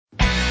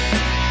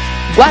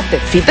What the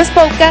Fitness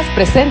Podcast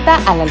presenta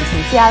a la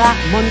licenciada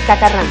Mónica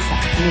Carranza,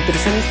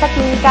 nutricionista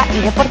clínica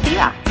y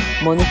deportiva.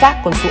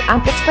 Mónica, con su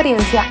amplia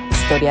experiencia,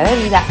 historia de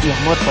vida y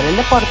amor por el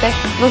deporte,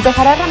 nos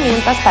dejará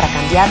herramientas para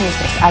cambiar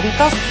nuestros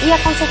hábitos y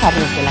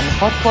aconsejarnos de la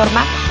mejor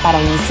forma para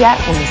iniciar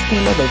un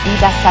estilo de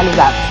vida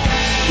saludable.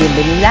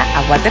 Bienvenida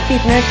a What the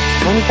Fitness,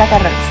 Mónica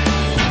Carranza.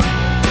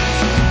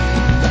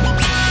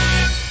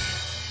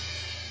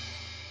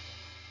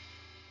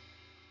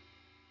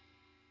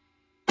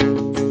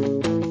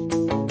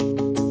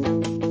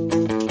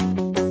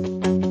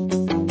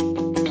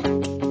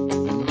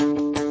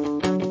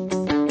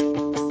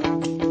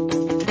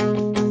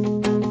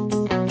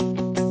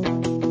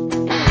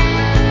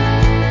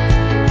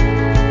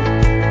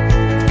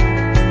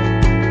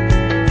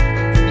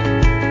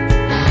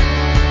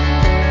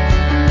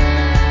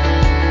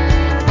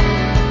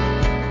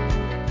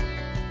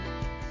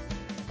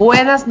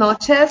 Buenas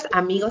noches,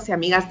 amigos y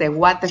amigas de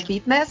What the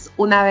Fitness.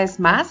 Una vez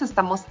más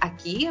estamos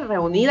aquí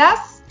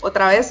reunidas,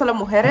 otra vez solo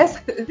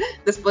mujeres,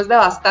 después de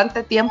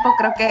bastante tiempo.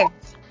 Creo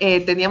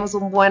que teníamos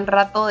un buen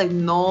rato de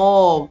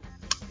no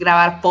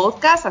grabar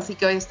podcast, así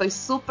que hoy estoy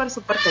súper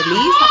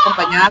feliz,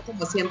 acompañada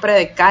como siempre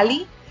de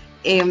Cali,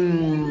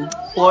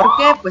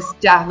 porque pues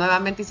ya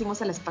nuevamente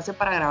hicimos el espacio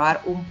para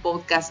grabar un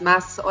podcast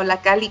más. Hola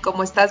Cali,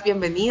 ¿cómo estás?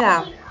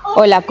 Bienvenida.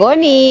 Hola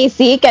Connie,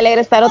 sí, qué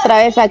alegre estar otra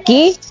vez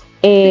aquí.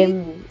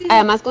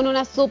 Además con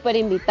una súper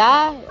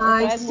invitada,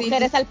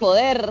 Mujeres al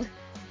Poder.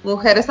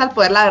 Mujeres al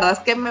Poder, la verdad es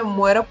que me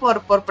muero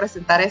por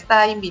presentar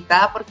esta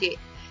invitada porque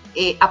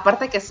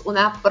aparte que es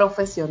una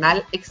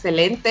profesional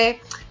excelente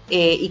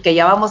y que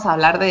ya vamos a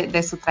hablar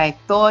de su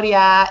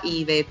trayectoria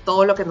y de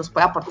todo lo que nos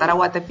puede aportar a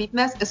What the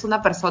Fitness, es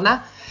una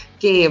persona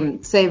que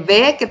se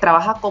ve que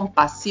trabaja con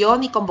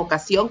pasión y con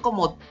vocación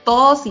como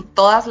todos y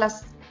todas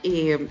las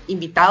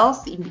invitados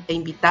e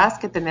invitadas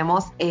que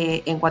tenemos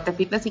en What the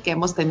Fitness y que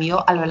hemos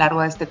tenido a lo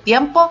largo de este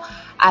tiempo.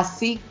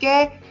 Así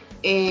que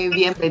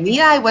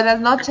bienvenida y buenas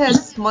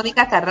noches,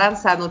 Mónica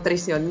Carranza,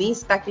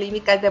 nutricionista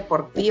clínica y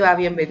deportiva.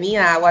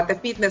 Bienvenida a What the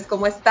Fitness,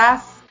 ¿cómo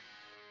estás?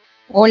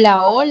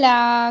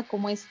 Hola,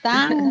 ¿cómo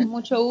están?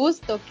 Mucho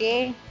gusto,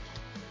 qué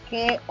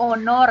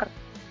honor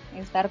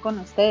estar con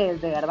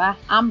ustedes, de verdad,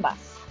 ambas,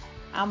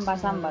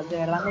 de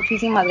verdad,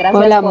 muchísimas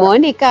gracias. Hola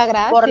Mónica,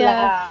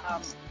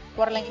 gracias.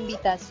 Por la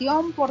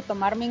invitación, por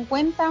tomarme en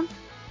cuenta,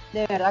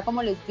 de verdad,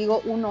 como les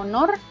digo, un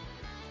honor,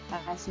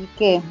 así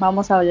que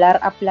vamos a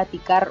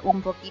platicar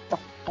un poquito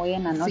hoy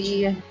en la noche.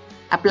 Sí,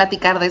 a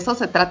platicar, de eso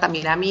se trata.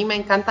 Mira, a mí me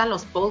encantan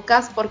los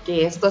podcasts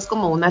porque esto es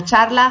como una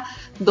charla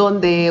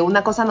donde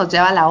una cosa nos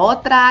lleva a la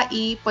otra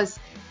y pues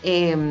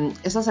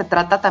eso se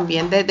trata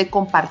también de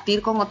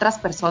compartir con otras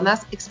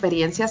personas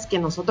experiencias que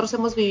nosotros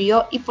hemos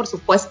vivido y por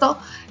supuesto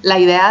la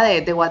idea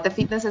de What the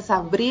Fitness es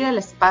abrir el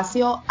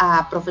espacio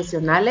a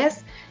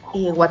profesionales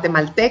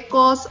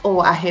guatemaltecos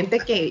o a gente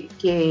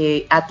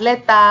que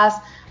atletas,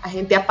 a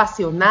gente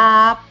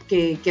apasionada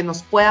que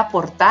nos pueda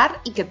aportar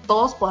y que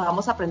todos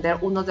podamos aprender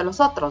unos de los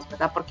otros,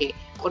 ¿verdad? Porque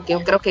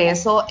yo creo que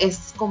eso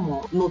es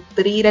como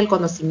nutrir el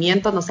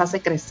conocimiento, nos hace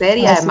crecer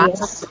y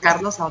además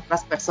acercarnos a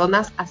otras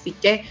personas. Así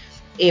que,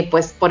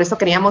 pues por eso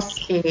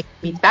queríamos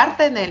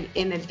invitarte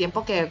en el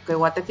tiempo que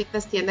What the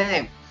Fitness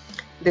tiene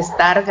de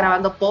estar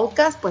grabando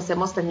podcast, pues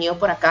hemos tenido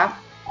por acá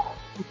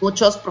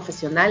muchos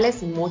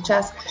profesionales y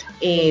muchas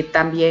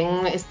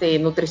también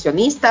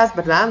nutricionistas,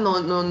 ¿verdad?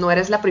 No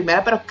eres la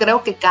primera, pero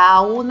creo que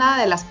cada una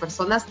de las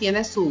personas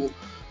tiene su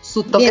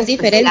toque bien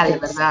especial,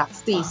 diferentes. ¿verdad?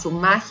 Sí, su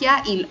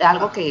magia y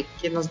algo que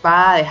nos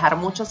va a dejar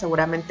mucho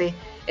seguramente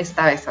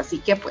esta vez. Así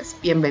que pues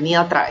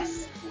bienvenida otra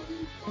vez.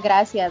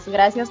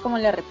 Gracias, como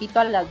les repito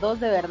a las dos,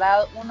 de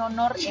verdad un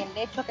honor el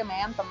hecho que me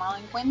hayan tomado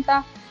en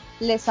cuenta.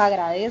 Les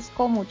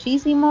agradezco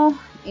muchísimo.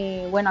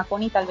 Bueno, a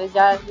Connie tal vez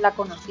ya la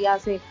conocía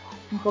hace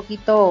un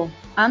poquito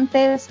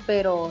antes,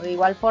 pero de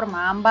igual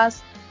forma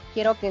ambas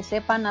quiero que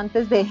sepan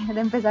antes de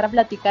empezar a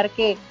platicar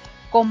que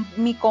con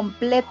mi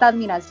completa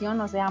admiración,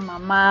 o sea,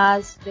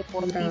 mamás,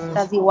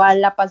 deportistas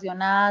igual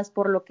apasionadas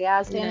por lo que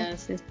hacen.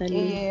 Gracias,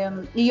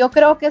 y yo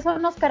creo que eso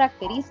nos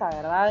caracteriza,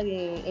 ¿verdad?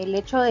 El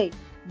hecho de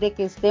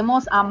que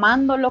estemos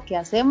amando lo que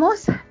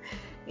hacemos,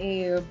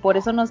 por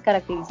eso nos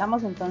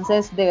caracterizamos.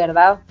 Entonces, de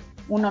verdad,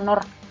 un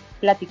honor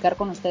platicar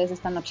con ustedes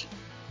esta noche.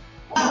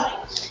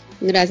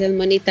 Gracias,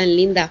 Moni, tan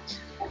linda.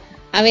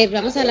 A ver,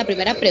 vamos a la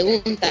primera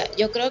pregunta.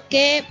 Yo creo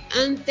que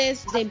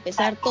antes de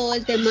empezar todo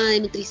el tema de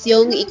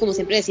nutrición, y como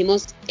siempre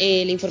decimos,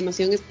 la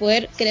información es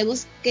poder,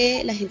 queremos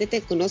que la gente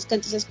te conozca,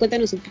 entonces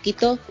cuéntanos un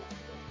poquito,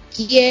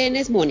 ¿quién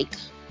es Mónica?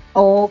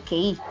 Ok,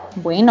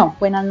 bueno,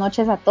 buenas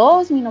noches a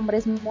todos, mi nombre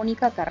es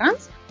Mónica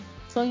Carranza,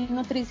 soy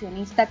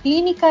nutricionista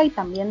clínica y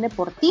también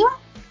deportiva.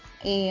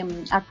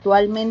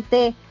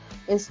 Actualmente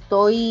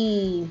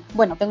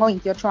tengo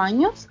 28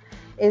 años,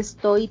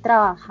 estoy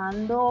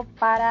trabajando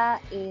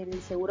para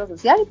el Seguro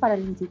Social, para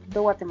el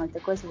Instituto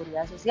Guatemalteco de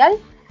Seguridad Social,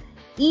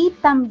 y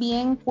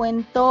también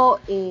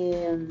cuento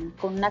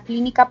con una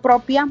clínica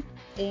propia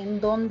en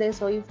donde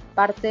soy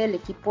parte del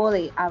equipo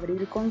de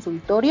Abril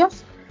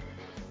Consultorios,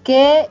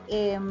 que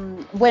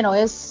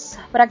es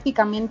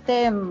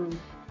prácticamente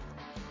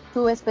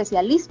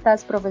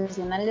subespecialistas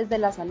profesionales de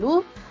la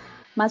salud,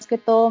 más que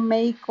todo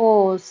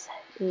médicos,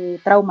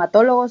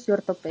 traumatólogos y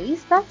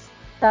ortopedistas.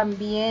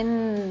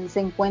 También se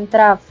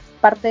encuentra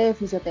parte de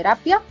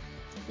fisioterapia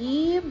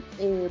y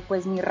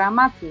pues mi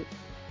rama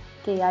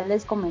que ya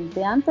les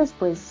comenté antes,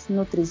 pues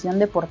nutrición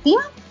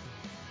deportiva,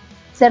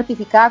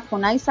 certificada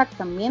con ISAC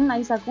también,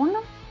 ISAC 1.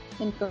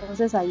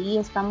 Entonces ahí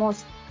estamos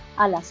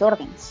a las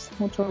órdenes.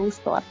 Mucho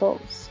gusto a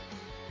todos.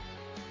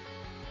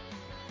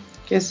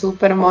 Qué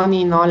súper,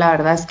 Moni, no, la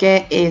verdad es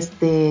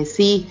que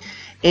sí,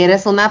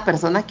 eres una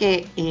persona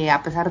que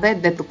a pesar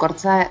de tu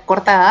corta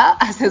edad,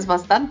 haces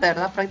bastante,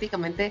 ¿verdad?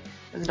 Prácticamente,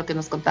 pues lo que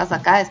nos contabas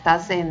acá,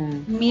 estás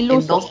en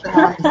dos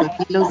trabajos, en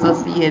mil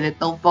usos y de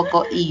todo un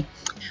poco. Y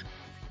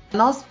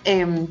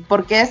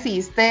 ¿por qué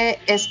decidiste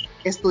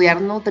estudiar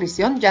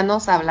nutrición? Ya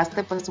nos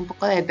hablaste pues un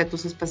poco de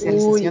tus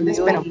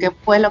especializaciones, pero ¿qué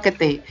fue lo que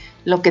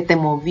te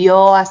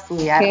movió a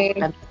estudiar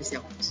la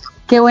nutrición?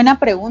 Qué buena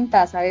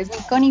pregunta, ¿sabes,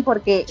 Connie?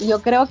 Porque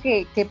yo creo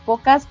que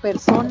pocas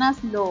personas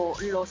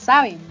lo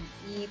saben,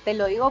 y te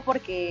lo digo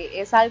porque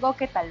es algo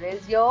que tal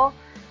vez yo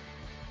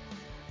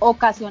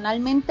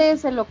ocasionalmente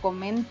se lo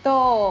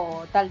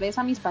comento tal vez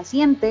a mis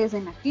pacientes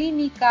en la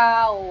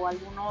clínica o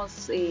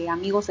algunos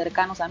amigos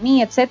cercanos a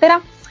mí,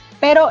 etcétera,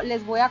 pero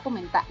les voy a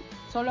comentar,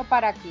 solo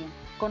para que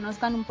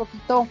conozcan un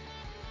poquito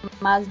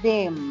más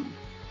de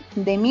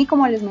mí,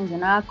 como les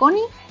mencionaba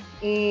Connie.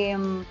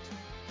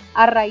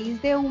 A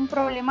raíz de un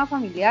problema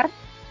familiar,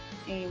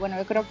 bueno,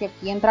 yo creo que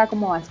aquí entra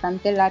como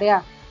bastante el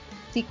área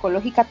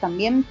psicológica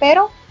también,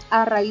 pero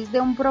a raíz de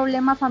un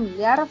problema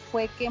familiar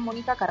fue que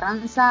Mónica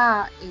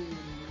Carranza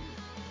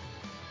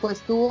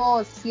pues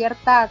tuvo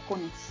cierta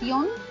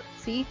conexión,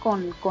 ¿sí?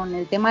 con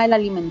el tema de la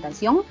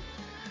alimentación,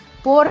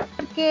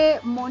 porque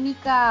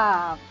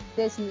Mónica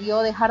decidió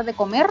dejar de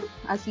comer,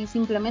 así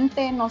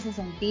simplemente, no se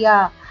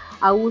sentía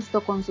a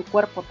gusto con su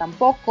cuerpo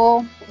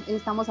tampoco.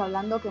 Estamos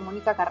hablando que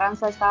Mónica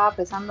Carranza estaba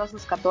pesando a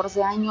sus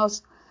 14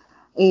 años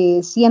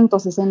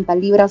 160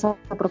 libras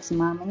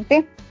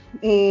aproximadamente,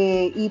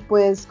 y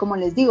pues como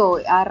les digo,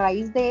 a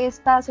raíz de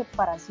esta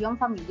separación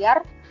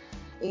familiar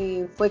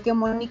fue que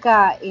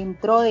Mónica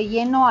entró de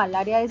lleno al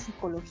área de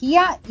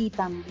psicología y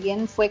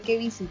también fue que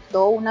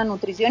visitó una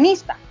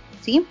nutricionista,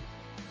 ¿sí?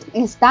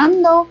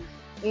 Estando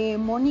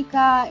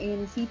Mónica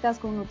en citas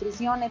con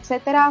nutrición,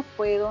 etcétera,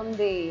 fue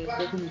donde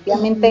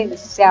definitivamente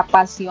se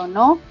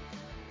apasionó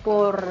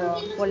por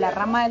la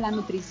rama de la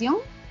nutrición,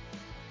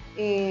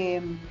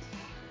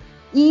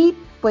 y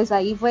pues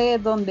ahí fue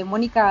donde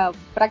Mónica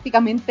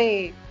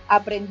prácticamente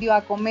aprendió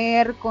a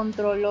comer,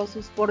 controló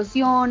sus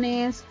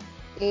porciones.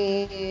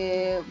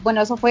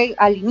 Bueno, eso fue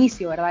al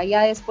inicio, ¿verdad?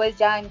 Ya después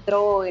ya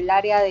entró el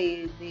área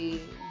del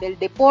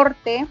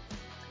deporte.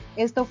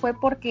 Esto fue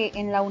porque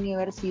en la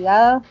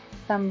universidad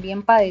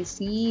también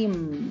padecí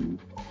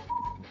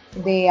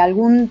de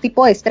algún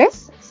tipo de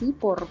estrés, ¿sí?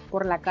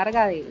 Por la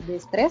carga de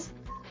estrés.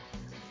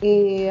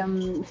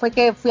 Fue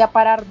que fui a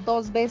parar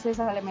 2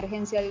 veces a la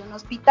emergencia de un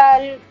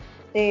hospital.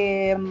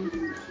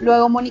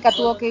 Luego Mónica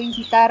tuvo que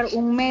visitar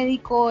un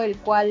médico, el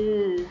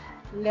cual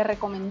le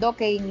recomendó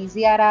que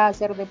iniciara a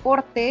hacer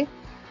deporte.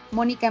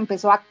 Mónica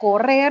empezó a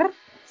correr,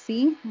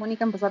 ¿sí?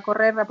 Mónica empezó a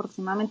correr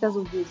aproximadamente a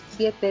sus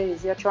 17,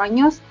 18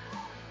 años.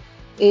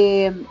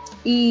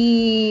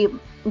 Y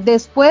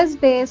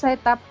después de esa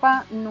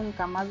etapa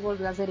nunca más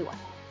volvió a ser igual.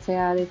 O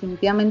sea,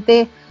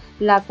 definitivamente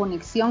la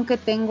conexión que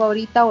tengo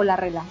ahorita o la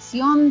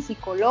relación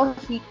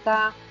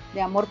psicológica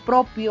de amor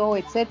propio,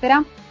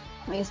 etcétera,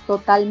 es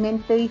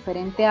totalmente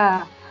diferente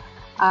a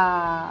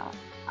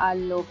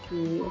lo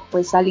que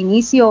pues al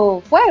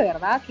inicio fue,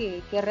 ¿verdad?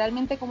 Que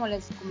realmente, como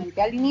les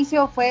comenté al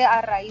inicio, fue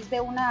a raíz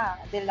de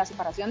la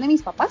separación de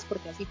mis papás,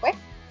 porque así fue.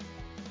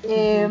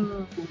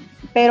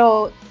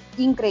 Pero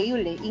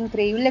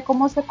increíble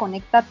cómo se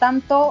conecta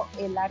tanto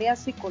el área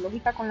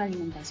psicológica con la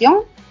alimentación.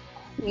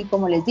 Y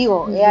como les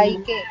digo, es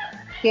ahí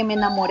que me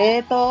enamoré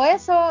de todo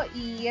eso,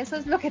 y eso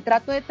es lo que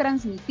trato de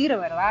transmitir,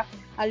 ¿verdad?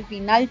 Al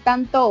final,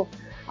 tanto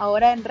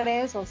ahora en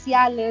redes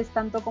sociales,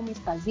 tanto con mis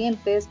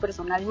pacientes,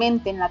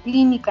 personalmente, en la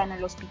clínica, en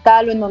el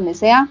hospital o en donde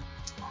sea,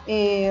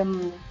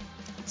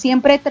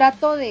 siempre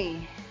trato de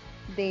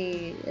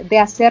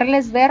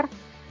hacerles ver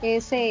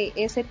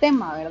ese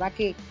tema, ¿verdad?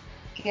 Que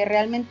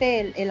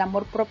realmente el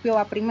amor propio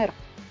va primero,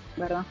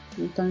 ¿verdad?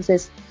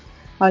 Entonces,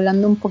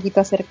 hablando un poquito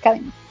acerca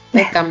de mí.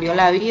 Te cambió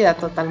la vida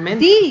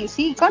totalmente.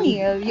 Sí,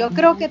 Connie, yo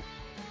creo que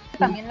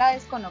también la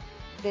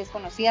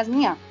desconocías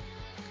mía,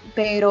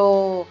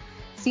 pero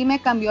sí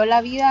me cambió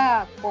la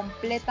vida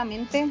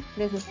completamente.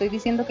 Les estoy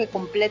diciendo que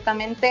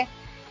completamente.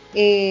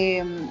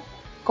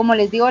 Como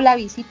les digo, la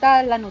visita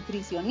a la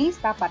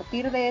nutricionista, a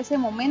partir de ese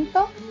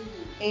momento,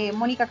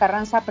 Mónica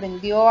Carranza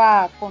aprendió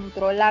a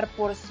controlar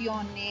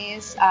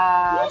porciones,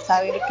 a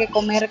saber qué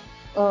comer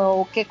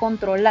o qué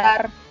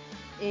controlar,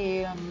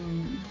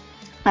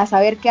 a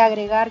saber qué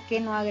agregar, qué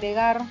no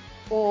agregar,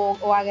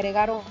 o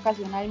agregar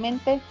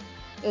ocasionalmente,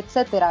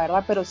 etcétera,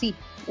 ¿verdad? Pero sí,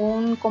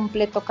 un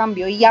completo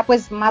cambio. Y ya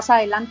pues más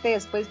adelante,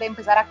 después de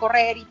empezar a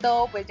correr y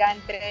todo, pues ya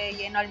entré de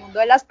lleno al mundo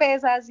de las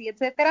pesas y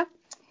etcétera.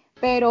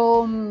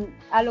 Pero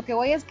a lo que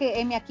voy es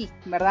que heme aquí,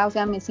 ¿verdad? O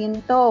sea, me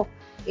siento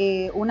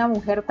una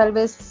mujer tal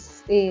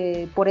vez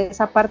por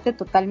esa parte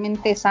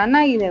totalmente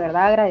sana y de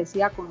verdad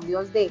agradecida con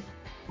Dios de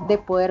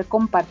poder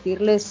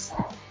compartirles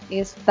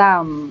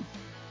esta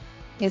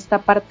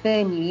parte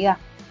de mi vida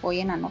hoy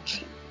en la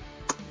noche.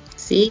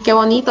 Sí, qué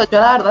bonito. Yo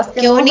la verdad es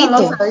que no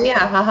lo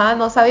sabía,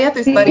 no sabía tu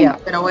historia,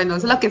 pero bueno,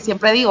 eso es lo que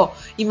siempre digo.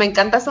 Y me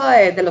encanta eso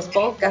de los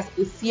podcasts,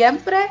 y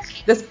siempre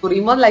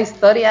descubrimos la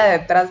historia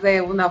detrás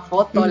de una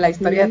foto, la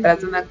historia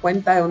detrás de una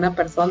cuenta de una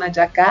persona.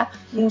 Ya acá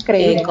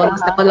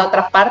conocemos la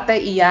otra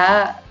parte y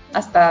ya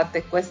hasta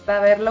te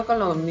cuesta verlo con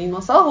los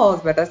mismos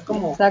ojos, ¿verdad? Es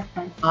como,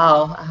 exacto.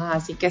 Wow,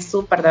 así que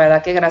súper, de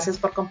verdad que gracias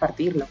por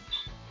compartirlo.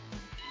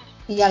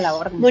 Y a la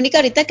orden. Mónica,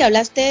 ahorita que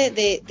hablaste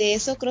de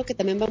eso, creo que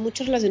también va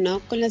mucho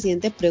relacionado con la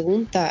siguiente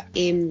pregunta.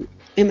 Me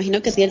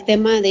imagino que sí, el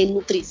tema de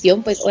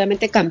nutrición, pues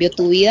obviamente cambió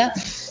tu vida,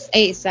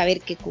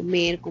 saber qué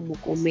comer, cómo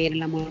comer,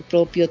 el amor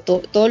propio,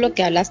 todo lo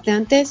que hablaste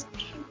antes.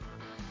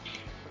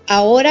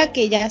 Ahora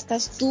que ya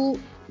estás tú,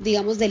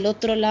 digamos, del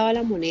otro lado de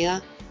la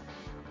moneda,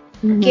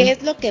 ¿qué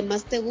es lo que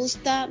más te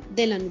gusta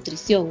de la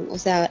nutrición? O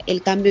sea,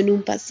 el cambio en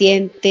un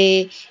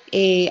paciente,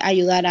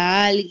 ayudar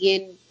a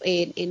alguien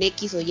en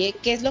X o Y,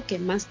 ¿qué es lo que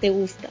más te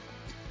gusta?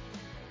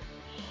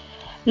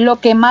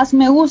 Lo que más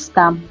me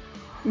gusta,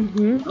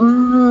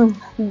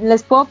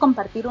 les puedo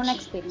compartir una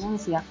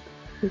experiencia.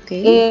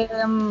 Okay.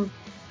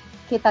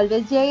 Que tal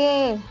vez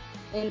llegue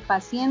el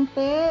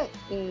paciente,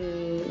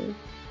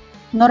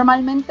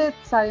 normalmente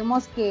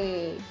sabemos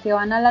que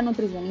van a la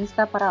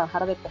nutricionista para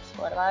bajar de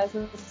peso, ¿verdad?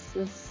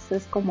 Eso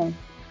es como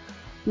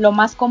lo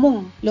más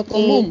común. Lo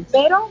común.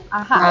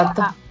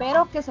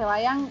 Pero que se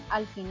vayan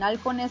al final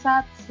con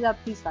esa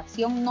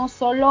satisfacción no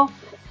solo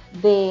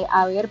de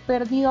haber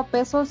perdido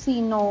peso,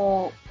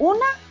 sino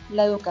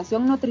la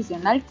educación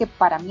nutricional, que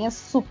para mí es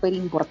súper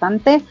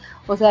importante.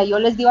 O sea, yo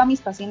les digo a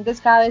mis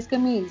pacientes cada vez que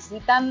me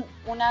visitan,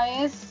 una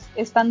vez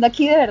estando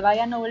aquí, de verdad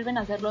ya no vuelven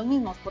a ser los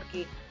mismos,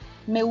 porque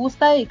me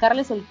gusta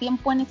dedicarles el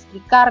tiempo en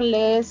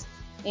explicarles,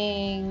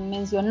 en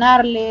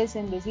mencionarles,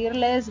 en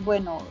decirles,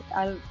 bueno,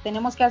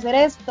 tenemos que hacer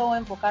esto,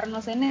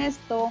 enfocarnos en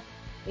esto,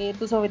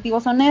 tus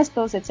objetivos son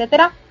estos,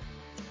 etcétera.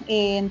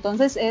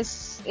 Entonces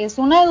es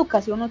una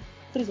educación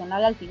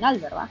nutricional al final,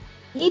 ¿verdad?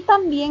 Y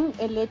también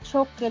el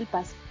hecho que el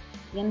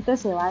paciente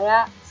se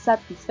vaya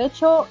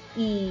satisfecho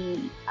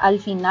y al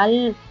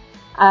final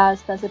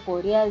hasta se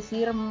podría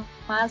decir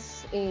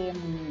más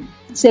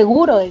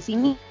seguro de sí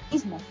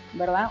mismo,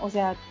 ¿verdad? O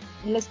sea,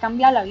 les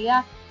cambia la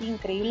vida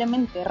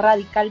increíblemente,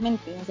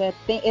 radicalmente. O sea,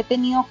 he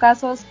tenido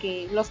casos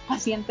que los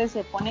pacientes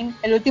se ponen,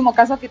 el último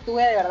caso que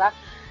tuve, de verdad,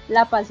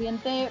 la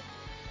paciente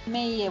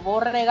me llevó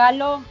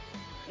regalo,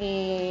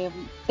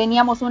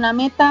 teníamos una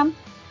meta,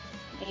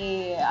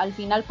 al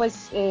final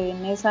pues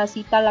en esa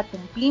cita la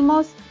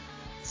cumplimos,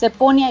 se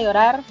pone a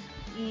llorar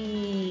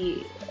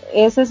y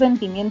ese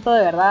sentimiento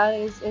de verdad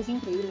es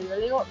increíble. Yo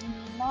le digo,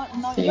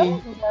 no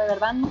llores, o sea, de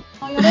verdad no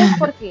llores,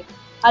 porque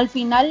al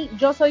final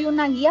yo soy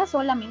una guía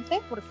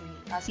solamente, porque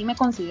así me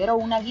considero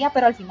una guía,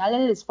 pero al final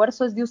el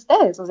esfuerzo es de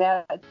ustedes, o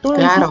sea, tú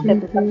lo hiciste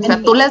totalmente. O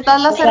sea, tú les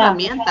das las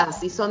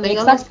herramientas y son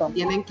ellos los que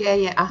tienen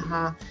que,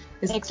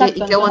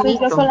 exacto, y qué bonito. Entonces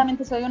yo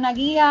solamente soy una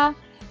guía,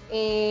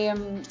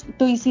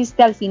 tú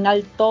hiciste al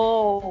final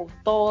todo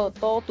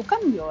tu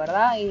cambio,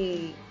 ¿verdad?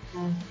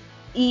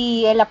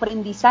 Y el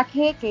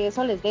aprendizaje que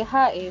eso les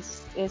deja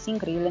es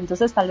increíble.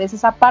 Entonces tal vez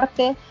esa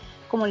parte,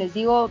 como les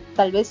digo,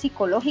 tal vez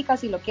psicológica,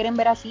 si lo quieren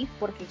ver así,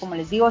 porque como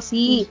les digo,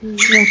 sí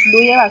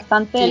influye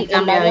bastante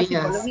el área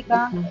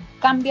psicológica,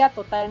 cambia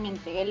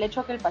totalmente. El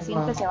hecho que el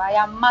paciente se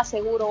vaya más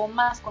seguro,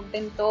 más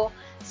contento,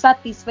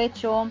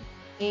 satisfecho,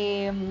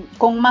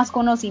 con más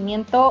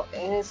conocimiento,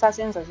 esa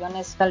sensación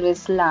es tal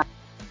vez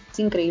es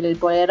increíble, el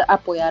poder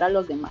apoyar a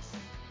los demás.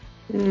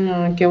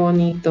 Qué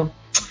bonito.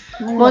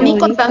 Moni,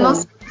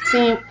 contanos,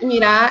 sí,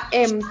 mira,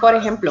 por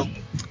ejemplo,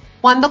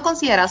 ¿cuándo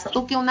consideras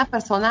tú que una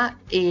persona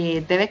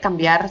debe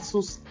cambiar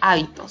sus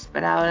hábitos?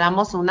 Pero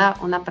hablamos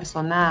una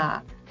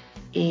persona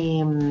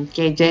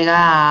que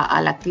llega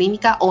a la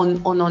clínica, o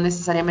no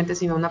necesariamente,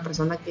 sino una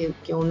persona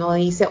que uno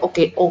dice,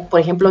 o por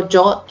ejemplo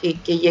yo,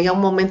 que llega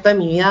un momento de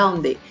mi vida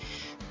donde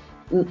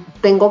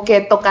tengo que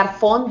tocar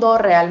fondo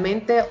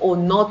realmente, o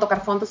no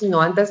tocar fondo,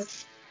 sino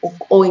antes,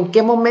 o en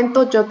qué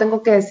momento yo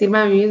tengo que decirme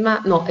a mí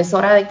misma, no, es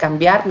hora de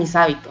cambiar mis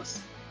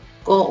hábitos.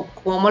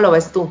 ¿Cómo lo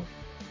ves tú?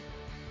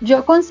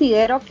 Yo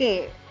considero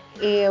que,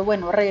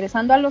 bueno,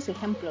 regresando a los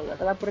ejemplos,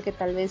 ¿verdad? Porque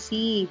tal vez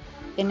sí,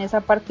 en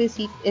esa parte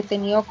sí he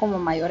tenido como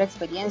mayor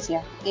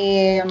experiencia.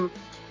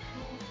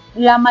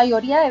 La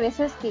mayoría de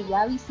veces que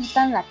ya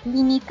visitan la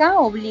clínica,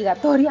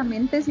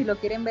 obligatoriamente, si lo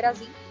quieren ver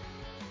así,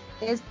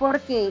 es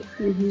porque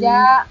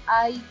ya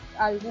hay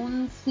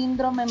algún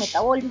síndrome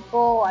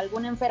metabólico,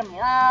 alguna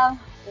enfermedad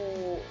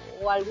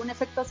o algún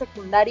efecto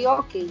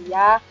secundario que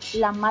ya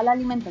la mala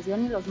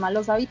alimentación y los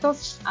malos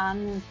hábitos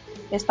han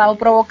estado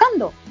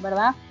provocando,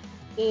 ¿verdad?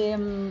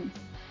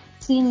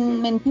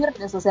 Sin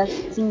mentirles, o sea,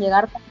 sin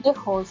llegar tan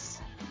lejos.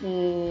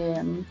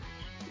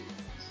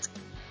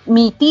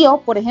 Mi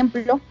tío, por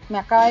ejemplo, me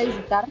acaba de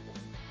visitar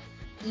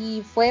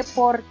y fue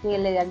porque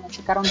le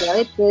diagnosticaron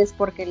diabetes,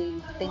 porque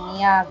él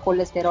tenía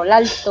colesterol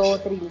alto,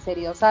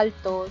 triglicéridos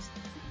altos,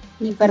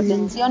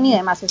 hipertensión y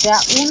demás, o sea,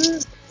 un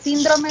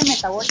síndrome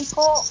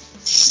metabólico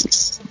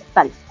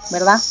tal,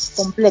 ¿verdad?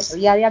 Completo,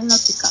 ya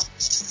diagnosticado.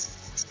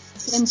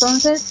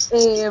 Entonces,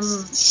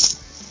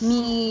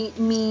 mi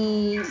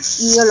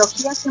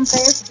ideología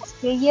siempre es por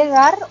qué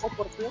llegar o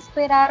por qué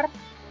esperar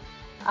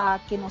a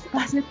que nos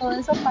pase todo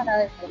eso para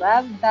de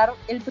verdad dar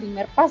el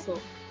primer paso,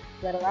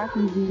 ¿verdad?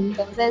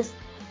 Entonces,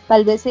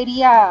 tal vez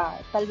sería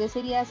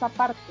esa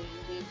parte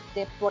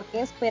de por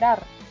qué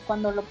esperar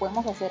cuando lo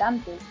podemos hacer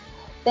antes.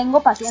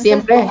 Tengo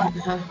pacientes de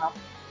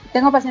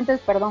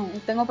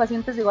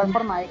igual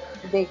forma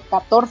de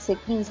 14,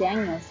 15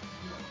 años.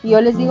 Y yo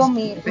les digo,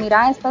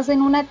 mira, estás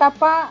en una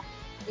etapa,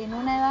 en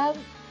una edad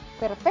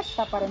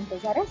perfecta para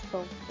empezar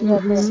esto.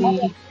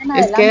 Sí,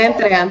 es que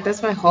entre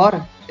antes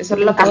mejor. Eso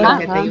es lo que te iba a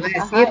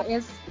decir.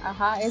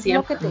 Es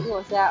lo que te digo.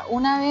 O sea,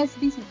 una vez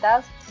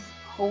visitas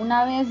o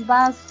una vez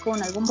vas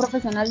con algún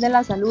profesional de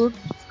la salud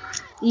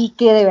y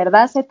que de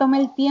verdad se tome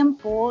el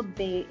tiempo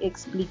de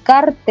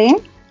explicarte,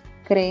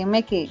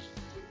 créeme que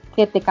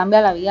te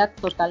cambia la vida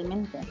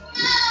totalmente.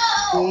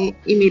 Sí,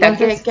 y mira,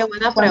 entonces, qué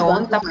buena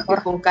pregunta,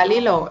 porque con Cali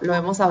lo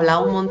hemos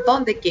hablado un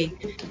montón, de que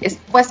es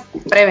pues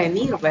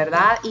prevenir,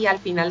 ¿verdad? Y al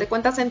final de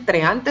cuentas,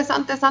 entre antes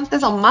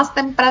o más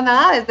temprana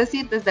edad, es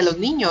decir, desde los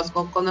niños,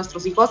 con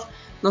nuestros hijos,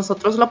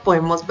 nosotros lo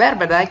podemos ver,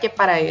 ¿verdad? Que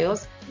para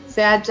ellos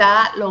sea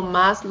ya lo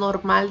más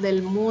normal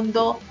del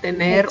mundo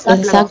tener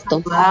un plato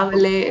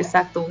saludable,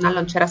 una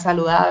lonchera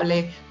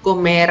saludable,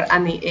 comer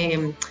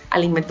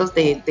alimentos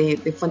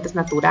de fuentes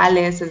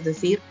naturales, es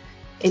decir,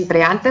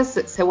 entre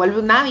antes se vuelve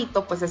un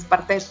hábito, pues es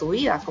parte de tu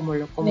vida, como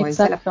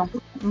dice la persona.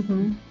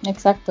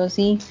 Exacto,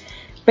 sí.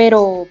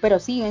 Pero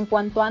sí, en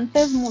cuanto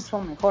antes, mucho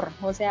mejor.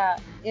 O sea,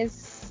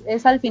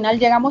 es al final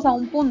llegamos a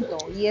un punto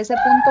y ese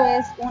punto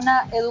es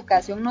una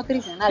educación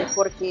nutricional,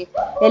 porque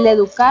el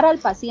educar al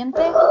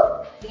paciente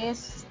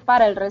es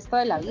para el resto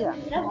de la vida,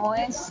 no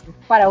es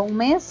para un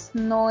mes,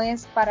 no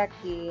es para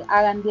que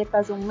hagan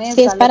dietas de un mes.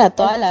 Sí, es para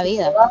toda la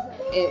vida.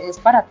 Es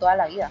para toda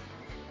la vida.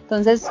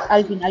 Entonces,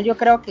 al final yo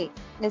creo que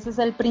ese es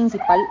el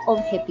principal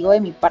objetivo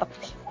de mi parte.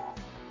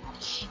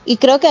 Y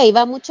creo que ahí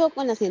va mucho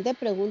con la siguiente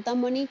pregunta,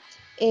 Moni.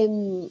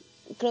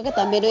 Creo que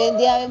también hoy en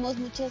día vemos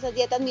muchas esas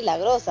dietas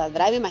milagrosas,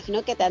 ¿verdad? Me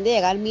imagino que te han de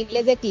llegar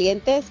miles de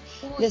clientes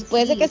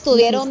después de que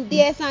estuvieron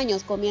 10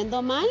 años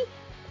comiendo mal.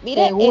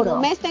 Mire, seguro. En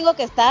un mes tengo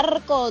que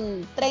estar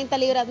con 30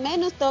 libras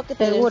menos, tengo que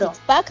tener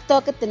six-pack,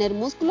 tengo que tener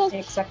músculos.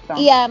 Exacto.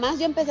 Y además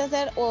yo empecé a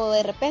hacer, o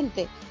de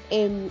repente,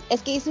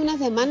 es que hice una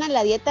semana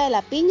la dieta de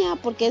la piña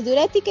porque es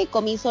diurética y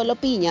comí solo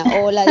piña,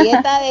 o la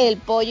dieta del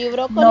pollo y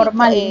brócoli.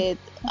 Normal.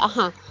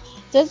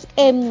 Entonces,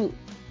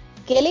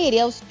 ¿qué le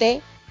diría a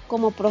usted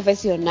como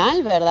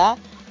profesional, verdad?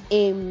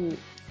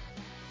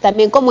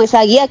 También como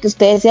esa guía que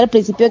usted decía al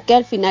principio, que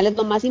al final es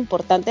lo más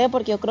importante,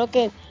 porque yo creo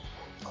que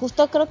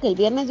el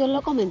viernes yo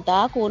lo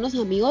comentaba con unos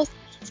amigos,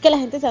 es que la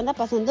gente se anda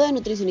pasando de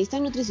nutricionista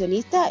en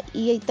nutricionista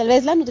y tal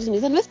vez la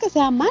nutricionista no es que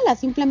sea mala,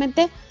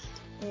 simplemente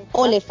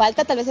o le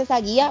falta tal vez esa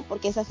guía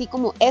porque es así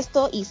como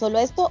esto y solo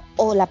esto,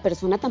 o la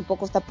persona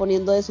tampoco está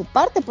poniendo de su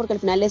parte porque al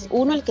final es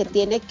uno el que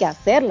tiene que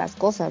hacer las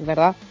cosas,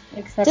 ¿verdad?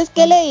 Entonces,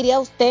 ¿qué le diría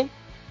a usted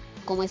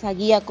como esa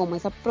guía, como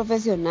esa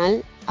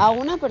profesional a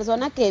una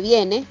persona que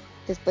viene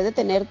después de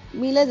tener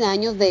miles de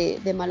años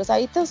de malos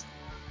hábitos,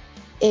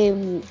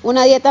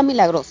 una dieta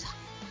milagrosa?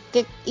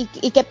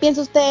 ¿Y qué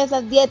piensa usted de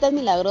esas dietas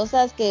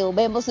milagrosas que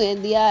vemos hoy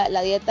en día?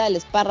 La dieta del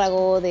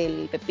espárrago,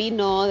 del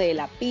pepino, de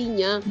la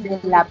piña. De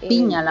la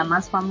piña, la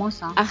más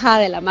famosa. Ajá,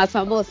 de la más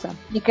famosa.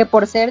 Y que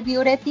por ser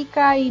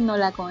diurética y nos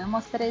la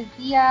comemos 3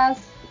 días,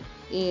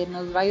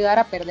 nos va a ayudar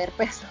a perder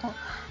peso.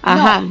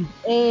 Ajá. No,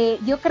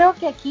 yo creo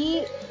que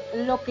aquí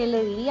lo que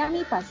le diría a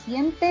mi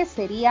paciente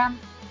sería,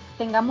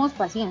 tengamos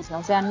paciencia,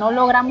 o sea, no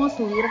logramos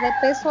subir de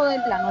peso de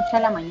la noche a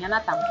la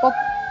mañana tampoco,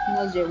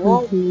 nos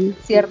llevó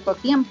cierto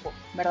tiempo,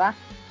 ¿verdad?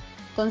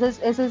 Entonces,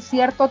 ese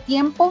cierto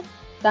tiempo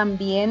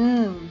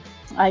también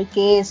hay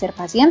que ser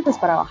pacientes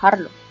para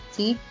bajarlo,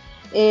 ¿sí?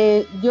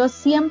 Yo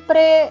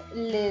siempre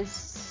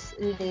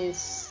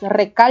les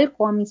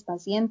recalco a mis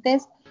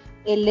pacientes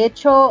el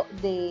hecho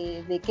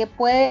de qué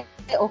puede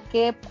o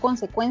qué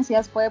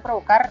consecuencias puede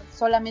provocar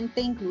solamente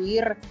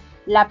incluir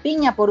la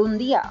piña por un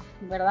día,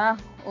 ¿verdad?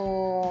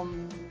 O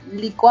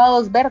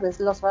licuados verdes,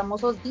 los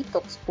famosos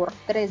detox por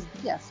 3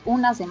 días,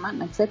 una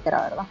semana,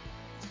 etcétera, ¿verdad?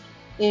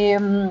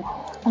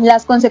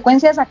 Las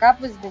consecuencias acá,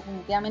 pues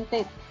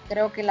definitivamente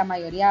creo que la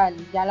mayoría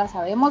ya las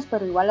sabemos,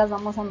 pero igual las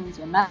vamos a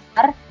mencionar.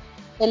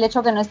 El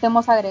hecho que no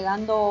estemos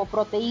agregando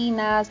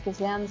proteínas, que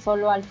sean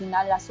solo al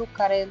final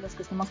azúcares los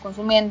que estemos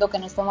consumiendo, que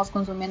no estemos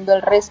consumiendo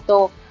el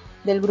resto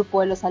del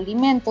grupo de los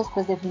alimentos,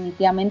 pues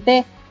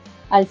definitivamente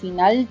al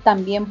final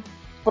también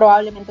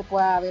probablemente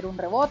pueda haber un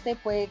rebote,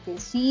 puede que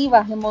sí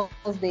bajemos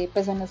de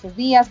peso en esos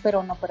días,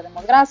 pero no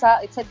perdemos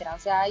grasa, etcétera. O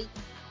sea,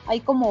 hay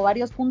como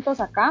varios puntos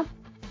acá.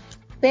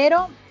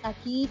 Pero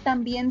aquí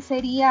también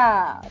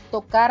sería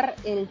tocar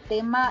el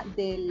tema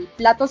del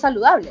plato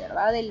saludable,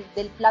 ¿verdad?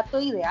 Del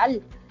plato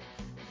ideal.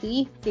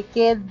 ¿sí?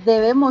 Que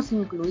debemos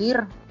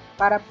incluir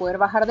para poder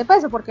bajar de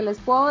peso, porque les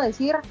puedo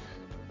decir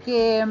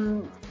que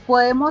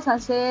podemos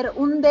hacer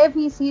un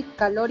déficit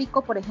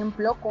calórico, por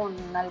ejemplo, con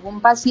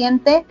algún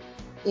paciente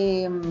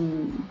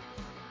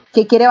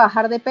que quiere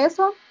bajar de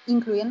peso,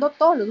 incluyendo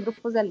todos los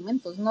grupos de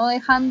alimentos, no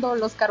dejando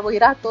los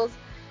carbohidratos,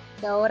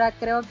 que ahora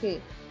creo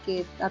que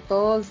a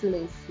todos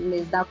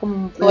les da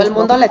como... Todo el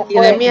mundo le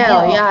tiene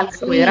miedo ya al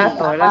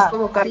carbohidrato, ¿verdad? Es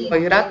como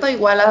carbohidrato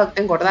igual a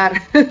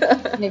engordar.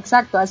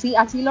 Exacto,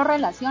 así lo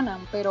relacionan,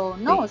 pero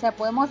no, Sí. o sea,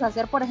 podemos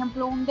hacer, por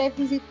ejemplo, un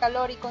déficit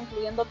calórico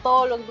incluyendo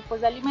todos los grupos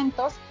de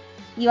alimentos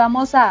y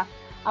vamos a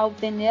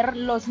obtener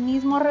los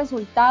mismos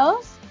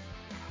resultados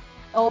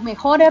o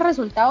mejores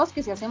resultados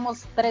que si hacemos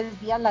 3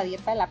 días la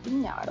dieta de la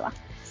piña, ¿verdad?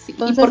 Sí,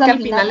 Entonces, y porque al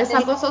final es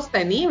algo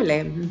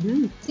sostenible.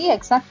 Uh-huh. Sí,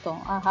 exacto,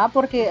 ajá,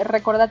 porque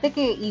recordate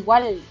que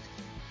igual,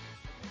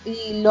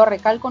 y lo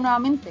recalco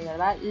nuevamente,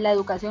 ¿verdad? La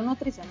educación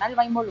nutricional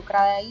va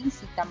involucrada ahí,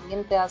 si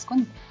también te das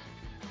cuenta.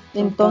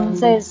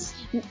 Entonces,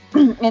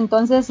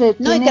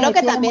 no, y creo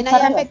que también ahí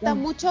afecta relación.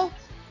 mucho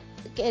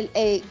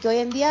que hoy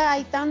en día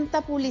hay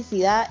tanta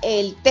publicidad,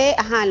 el té,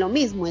 lo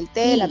mismo, el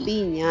té de la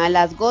piña,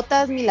 las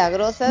gotas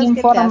milagrosas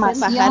que te hacen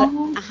bajar,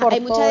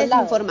 hay mucha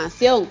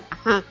desinformación,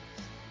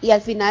 y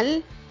al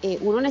final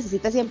uno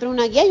necesita siempre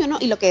una guía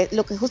y lo que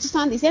justo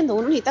estaban diciendo,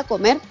 uno necesita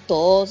comer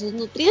todos sus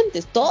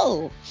nutrientes,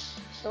 todos,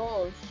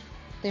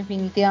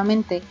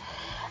 definitivamente.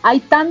 Hay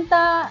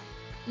tanta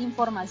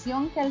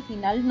información que al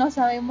final no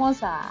sabemos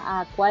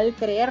a cuál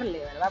creerle,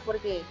 ¿verdad?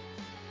 Porque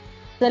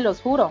se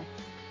los juro,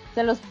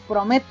 se los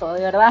prometo,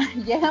 de verdad,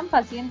 llegan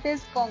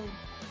pacientes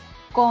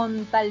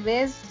con tal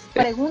vez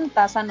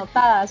preguntas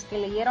anotadas, que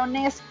leyeron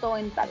esto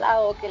en tal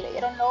lado, que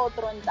leyeron lo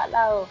otro en tal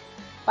lado,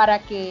 para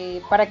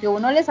que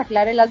uno les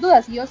aclare las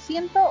dudas. Y yo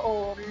siento,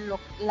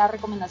 la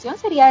recomendación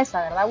sería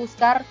esa, ¿verdad?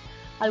 Buscar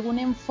algún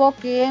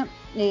enfoque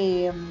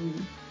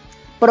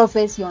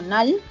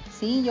profesional,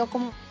 ¿sí? Yo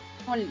como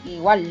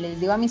igual les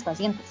digo a mis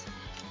pacientes.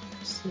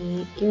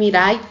 Sí, y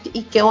mira,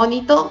 y qué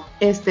bonito,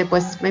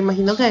 pues me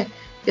imagino que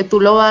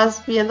tú lo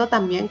vas viendo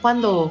también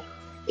cuando,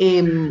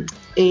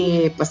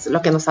 pues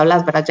lo que nos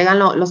hablas, ¿verdad? Llegan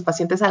los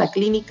pacientes a la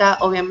clínica,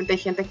 obviamente hay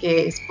gente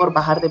que es por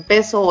bajar de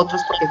peso,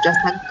 otros porque ya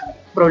están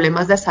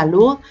problemas de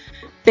salud,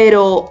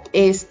 pero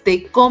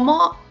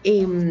 ¿cómo,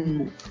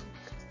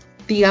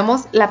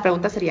 digamos, la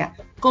pregunta sería,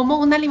 ¿cómo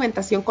una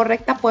alimentación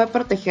correcta puede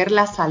proteger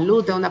la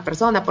salud de una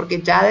persona?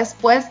 Porque ya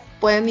después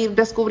pueden ir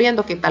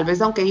descubriendo que tal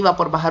vez aunque iba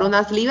por bajar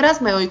unas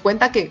libras, me doy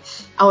cuenta que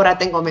ahora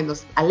tengo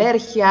menos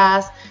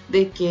alergias,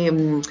 de que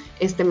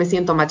me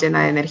siento más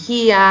llena de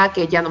energía,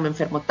 que ya no me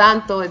enfermo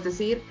tanto, es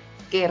decir,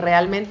 que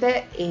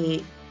realmente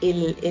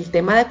el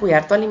tema de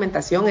cuidar tu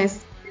alimentación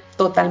es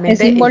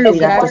totalmente el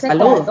cuidar tu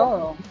salud. Con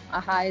todo.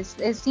 Ajá,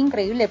 es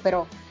increíble,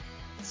 pero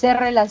se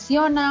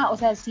relaciona, o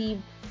sea, si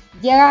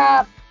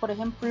llega, por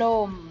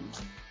ejemplo,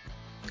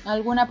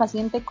 alguna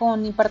paciente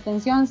con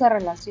hipertensión, se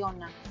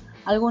relaciona.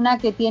 Alguna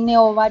que tiene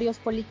ovarios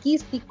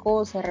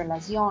poliquísticos, se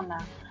relaciona.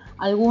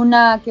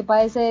 Alguna que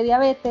padece de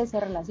diabetes, se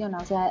relaciona.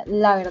 O sea,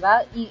 la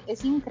verdad, y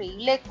es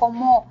increíble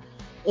cómo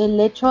el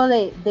hecho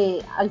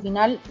de al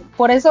final,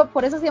 por eso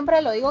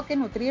siempre lo digo que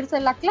nutrirse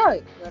es la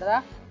clave,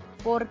 ¿verdad?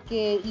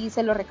 Y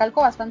se lo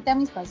recalco bastante a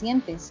mis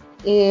pacientes,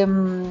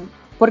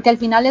 porque al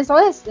final eso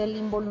es el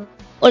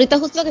involucramiento. Ahorita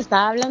justo que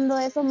estaba hablando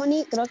de eso,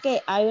 Moni, creo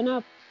que hay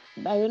una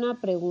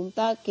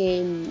pregunta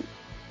que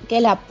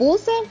la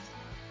puse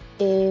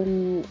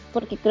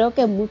porque creo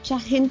que mucha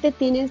gente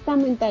tiene esta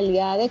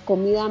mentalidad de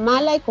comida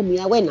mala y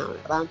comida buena,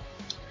 ¿verdad?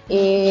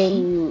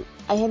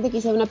 Hay gente que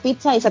dice una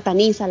pizza y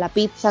sataniza la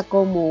pizza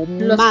como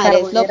los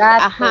madre,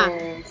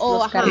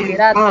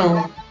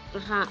 carbohidratos,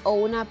 o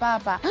una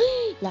papa,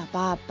 ¡ay, la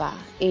papa!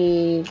 O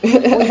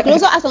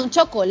incluso hasta un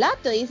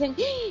chocolate, dicen,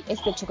 es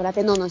que el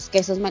chocolate no, es que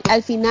eso es mal.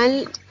 Al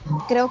final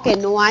creo que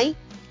no hay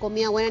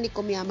comida buena ni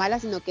comida mala,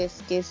 sino que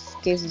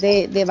es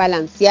de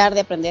balancear, de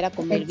aprender a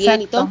comer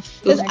bien y todo.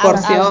 Entonces, tus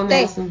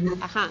porciones.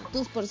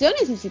 Tus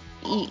porciones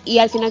y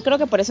al final creo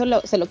que por eso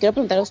se lo quiero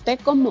preguntar a usted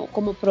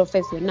como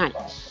profesional.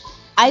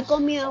 ¿Hay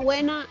comida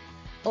buena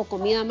o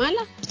comida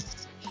mala?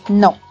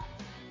 No,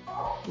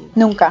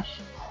 nunca.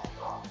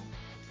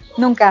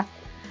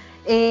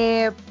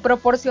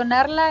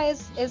 Proporcionarla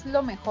es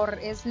lo mejor,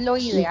 es lo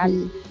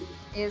ideal,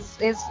 es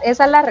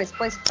esa es la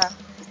respuesta.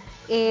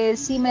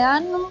 Si me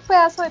dan un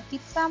pedazo de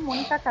pizza,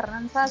 Mónica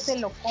Carranza se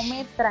lo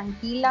come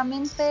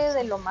tranquilamente,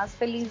 de lo más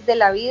feliz de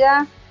la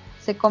vida,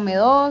 se come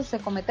 2, se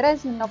come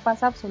 3 y no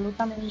pasa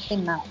absolutamente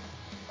nada.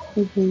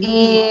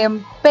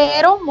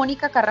 Pero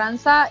Mónica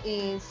Carranza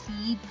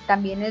sí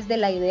también es de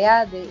la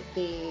idea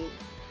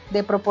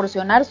de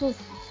proporcionar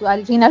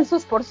al final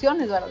sus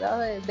porciones,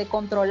 ¿verdad? De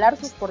controlar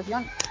sus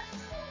porciones.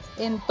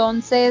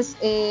 Entonces,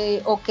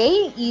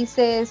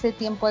 hice ese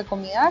tiempo de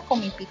comida con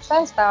mi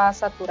pizza, estaba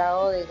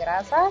saturado de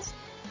grasas,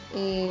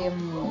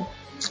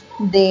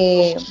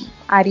 de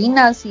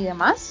harinas y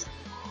demás,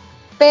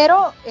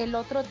 pero el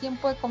otro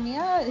tiempo de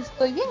comida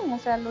estoy bien, o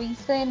sea, lo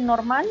hice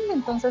normal,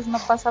 entonces no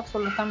pasa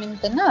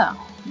absolutamente nada,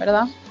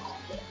 ¿verdad?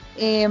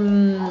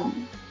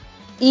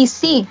 Y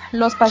sí,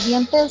 los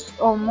pacientes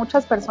o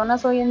muchas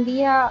personas hoy en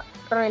día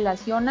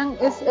relacionan,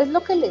 es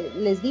lo que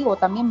les digo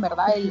también,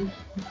 ¿verdad?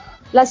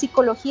 La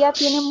psicología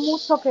tiene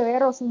mucho que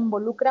ver o se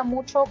involucra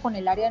mucho con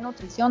el área de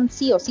nutrición,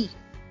 sí o sí,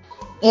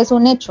 es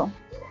un hecho.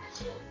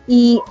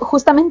 Y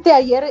justamente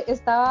ayer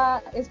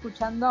estaba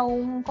escuchando a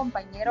un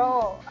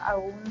compañero, a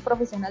un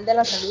profesional de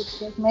la salud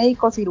que es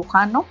médico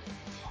cirujano,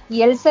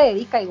 y él se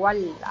dedica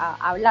igual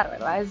a hablar,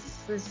 ¿verdad?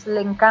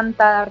 Le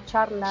encanta dar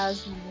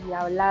charlas y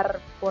hablar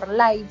por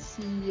lives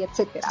y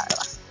etcétera,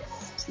 ¿verdad?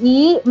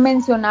 Y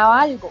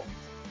mencionaba algo,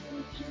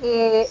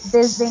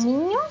 desde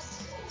niños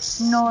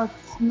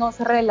nos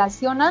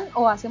relacionan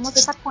o hacemos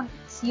esa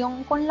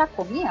conexión con la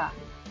comida.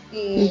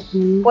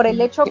 Por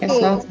el hecho que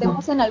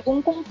estemos en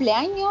algún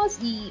cumpleaños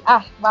y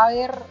va a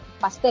haber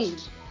pastel.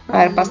 Va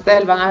a haber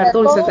pastel, van a haber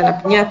dulces en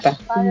la piñata.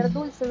 Va a haber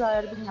dulces, va a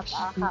haber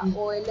piñata, ajá.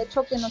 O el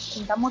hecho que nos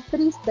sintamos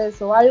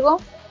tristes o algo,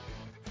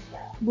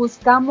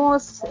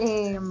 buscamos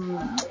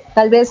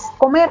tal vez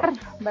comer,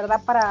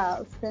 ¿verdad? Para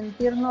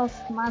sentirnos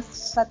más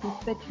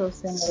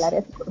satisfechos en el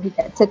área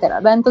psicológica, etcétera,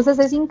 ¿verdad? Entonces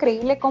es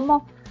increíble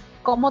cómo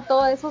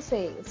todo eso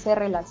se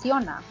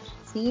relaciona,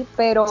 ¿sí?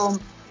 Pero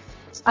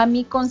a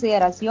mi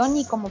consideración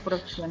y como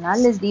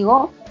profesional les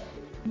digo,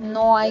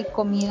 no hay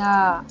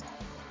comida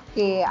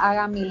que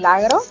haga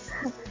milagros,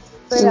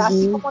 pero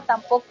así como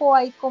tampoco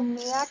hay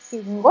comida que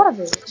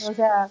engorde, o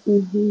sea,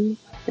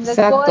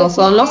 exacto,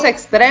 son los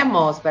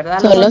extremos, ¿verdad?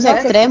 Son los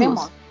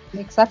extremos.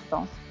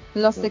 Exacto,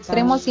 los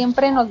extremos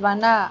siempre nos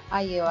van a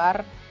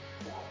llevar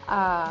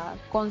a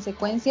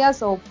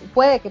consecuencias, o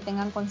puede que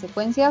tengan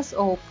consecuencias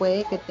o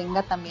puede que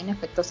tenga también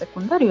efectos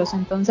secundarios.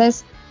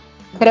 Entonces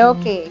creo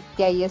que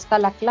ahí está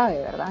la clave,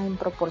 ¿verdad? En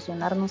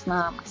proporcionarnos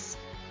nada más.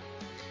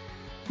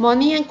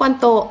 Moni, en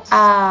cuanto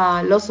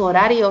a los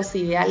horarios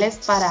ideales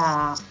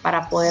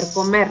para poder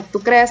comer, ¿tú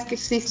crees que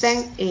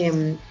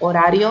existen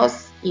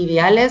horarios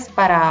ideales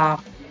para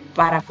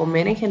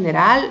comer en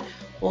general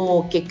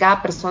o que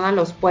cada persona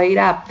los puede ir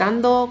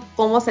adaptando?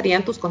 ¿Cómo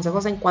serían tus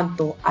consejos en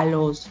cuanto a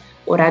los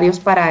horarios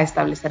para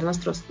establecer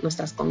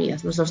nuestras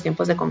comidas, nuestros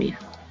tiempos de comida?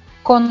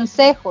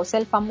 Consejos,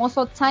 el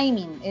famoso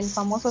timing.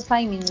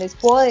 Les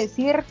puedo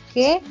decir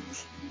que,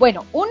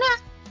 bueno, uno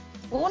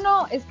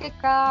es que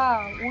cada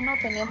uno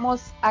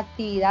tenemos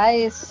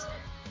actividades,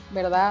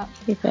 ¿verdad?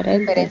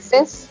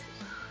 Diferentes,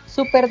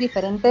 súper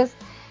diferentes.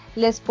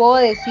 Les puedo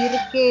decir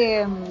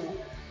que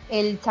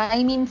el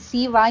timing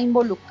sí va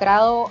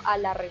involucrado a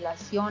la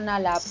relación, a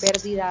la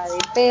pérdida de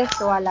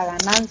peso, a la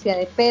ganancia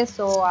de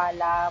peso, a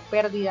la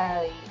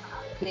pérdida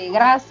de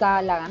grasa,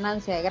 a la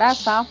ganancia de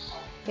grasa.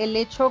 El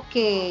hecho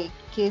que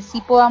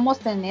sí podamos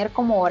tener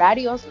como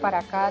horarios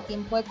para cada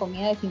tiempo de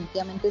comida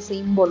definitivamente se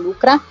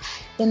involucra.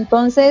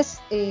 Entonces,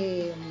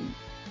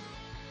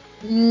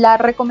 la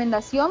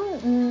recomendación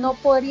no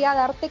podría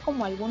darte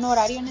como algún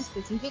horario en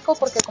específico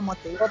porque, como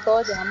te digo,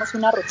 todos llevamos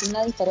una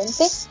rutina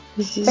diferente,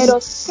 pero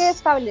que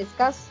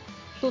establezcas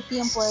tu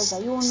tiempo de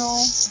desayuno,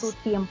 tu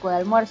tiempo de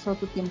almuerzo,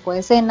 tu tiempo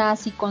de cena.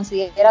 Si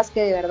consideras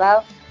que de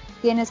verdad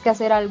tienes que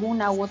hacer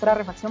alguna u otra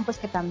refacción, pues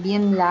que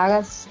también la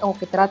hagas o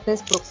que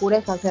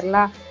procures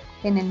hacerla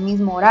en el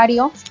mismo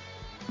horario.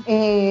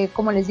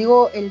 Como les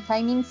digo, el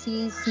timing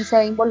sí se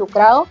ve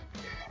involucrado.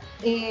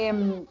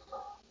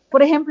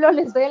 Por ejemplo,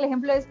 les doy el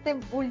ejemplo de este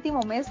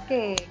último mes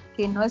que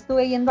no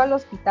estuve yendo al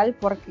hospital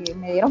porque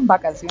me dieron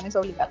vacaciones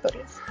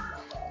obligatorias.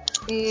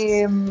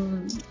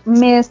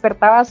 Me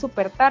despertaba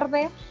súper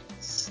tarde,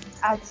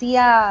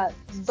 hacía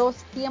 2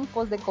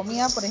 tiempos de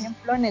comida, por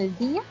ejemplo, en el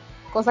día,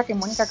 cosa que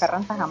Mónica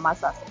Carranza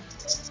jamás hace.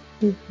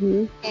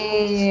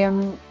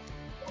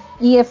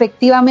 Y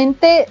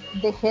efectivamente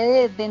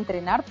dejé de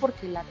entrenar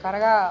porque la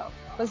carga,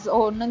 pues,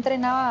 o no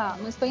entrenaba,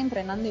 no estoy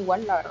entrenando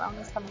igual, la verdad,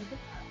 honestamente.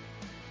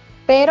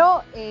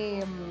 Pero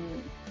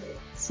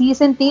sí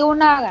sentí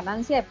una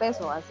ganancia de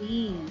peso,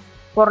 así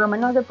por lo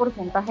menos de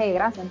porcentaje de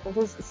grasa.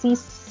 Entonces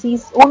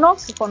sí uno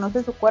que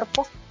conoce su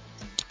cuerpo,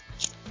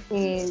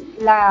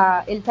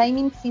 el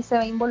timing sí se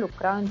ve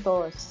involucrado en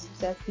todo eso, o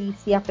sea,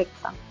 sí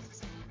afecta.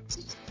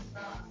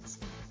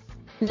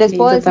 Les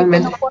puedo decir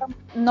que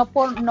no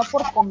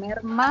por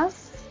comer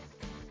más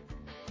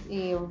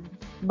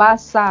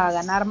vas a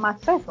ganar más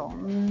peso,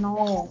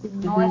 no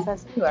es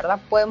así, ¿verdad?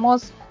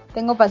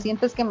 Tengo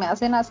pacientes que me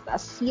hacen hasta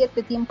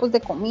 7 tiempos de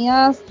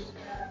comidas,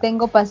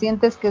 tengo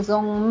pacientes que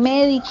son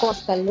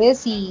médicos tal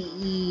vez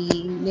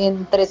y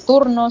entre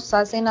turnos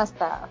hacen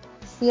hasta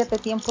 7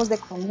 tiempos de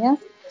comidas.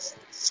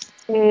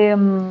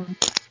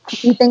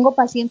 Y tengo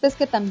pacientes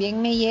que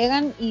también me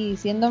llegan y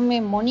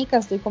diciéndome, Mónica,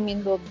 estoy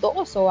comiendo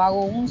 2 o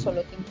hago un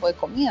solo tiempo de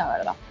comida,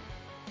 ¿verdad?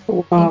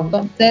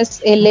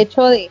 Entonces, el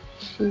hecho de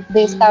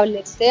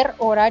establecer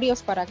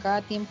horarios para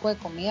cada tiempo de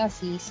comida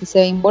sí se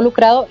ve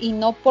involucrado, y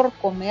no por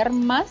comer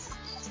más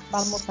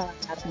vamos a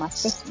ganar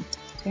más peso,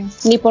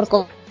 ¿sí? Ni por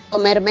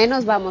comer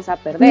menos vamos a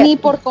perder.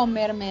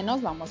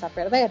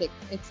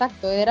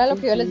 Exacto, era lo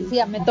que yo les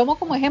decía. Me tomo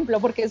como ejemplo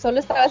porque solo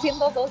estaba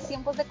haciendo 2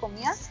 tiempos de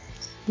comida.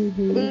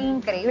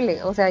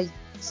 Increíble, o sea,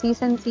 sí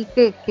sentí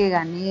que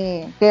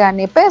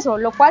gané peso,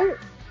 lo cual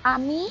a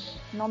mí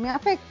no me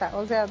afecta,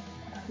 o sea,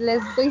 les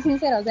doy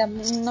sincera, o sea,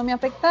 no me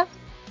afecta.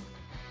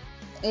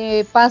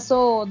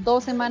 Paso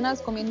 2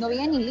 semanas comiendo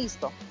bien y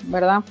listo,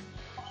 ¿verdad?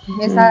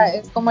 Esa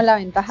es como la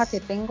ventaja que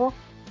tengo,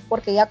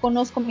 porque ya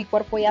conozco mi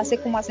cuerpo, ya sé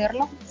cómo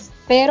hacerlo,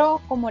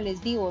 pero como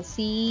les digo,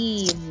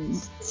 sí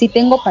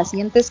tengo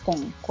pacientes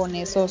con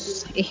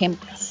esos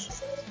ejemplos.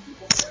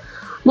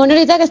 Bueno,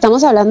 ahorita que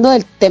estamos hablando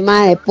del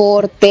tema de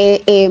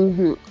deporte,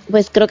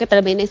 pues creo que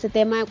también este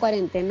tema de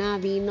cuarentena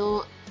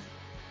vino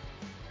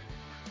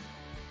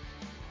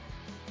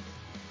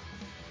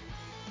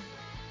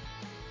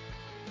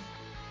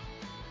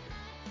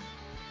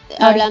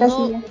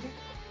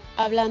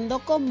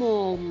hablando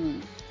como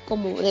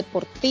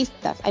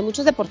deportistas. Hay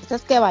muchos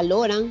deportistas que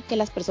valoran que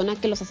las personas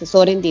que los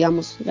asesoren,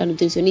 digamos, la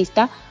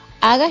nutricionista,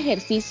 haga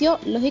ejercicio,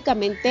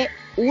 lógicamente,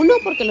 uno,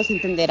 porque los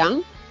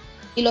entenderán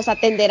y los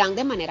atenderán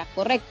de manera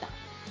correcta.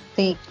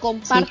 Sí.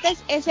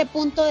 ¿Compartes ese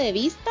punto de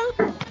vista?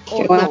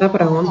 Qué buena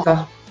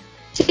pregunta.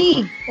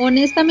 Sí,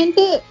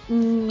 honestamente,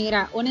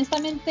 mira,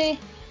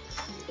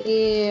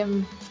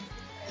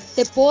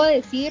 te puedo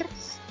decir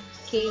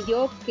que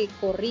yo que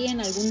corrí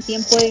en algún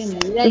tiempo de mi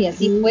vida y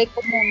así fue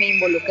como me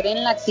involucré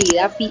en la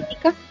actividad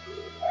física.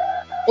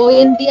 Hoy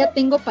en día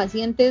tengo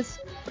pacientes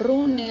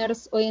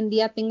runners, hoy en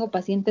día tengo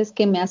pacientes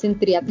que me hacen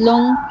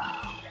triatlón,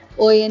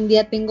 hoy en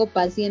día tengo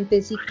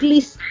pacientes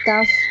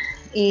ciclistas,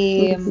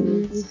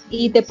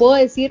 y te puedo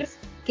decir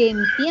que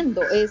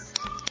entiendo, es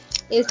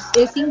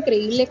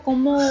increíble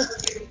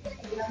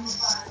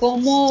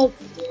cómo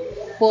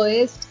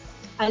podés,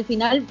 al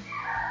final,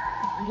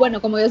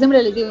 bueno, como yo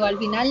siempre les digo, al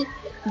final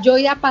yo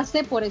ya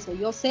pasé por eso,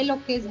 yo sé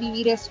lo que es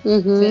vivir eso.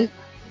 ¿Sí?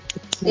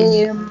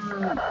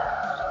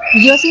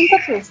 Yo siento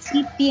que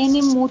sí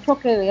tiene mucho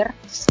que ver,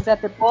 o sea,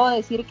 te puedo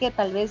decir que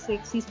tal vez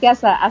existe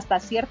hasta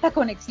cierta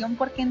conexión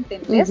porque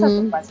entendés a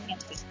tu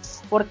paciente,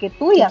 porque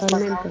tú ya has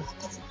pasado.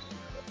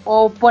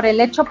 O por el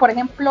hecho, por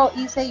ejemplo,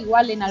 hice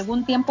igual en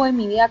algún tiempo de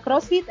mi vida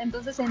CrossFit,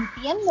 entonces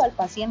entiendo al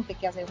paciente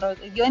que hace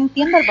CrossFit, yo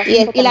entiendo al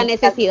paciente y la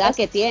necesidad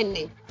que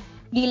tiene.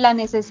 Y la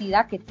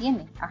necesidad que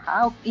tiene,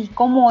 y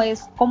cómo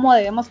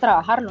debemos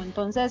trabajarlo.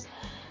 Entonces,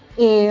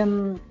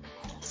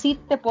 sí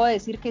te puedo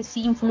decir que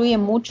sí influye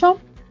mucho.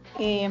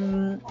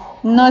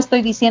 No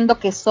estoy diciendo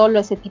que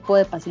solo ese tipo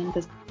de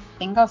pacientes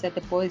tenga, o sea,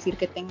 te puedo decir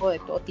que tengo de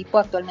todo tipo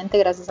actualmente,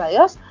 gracias a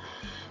Dios.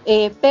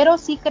 Pero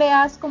sí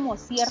creas como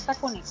cierta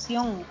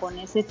conexión con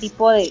ese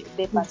tipo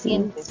de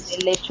pacientes.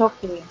 El hecho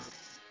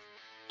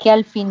que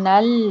al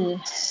final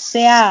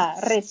sea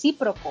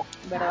recíproco,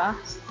 ¿verdad?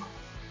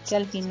 Que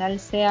al final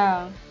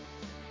sea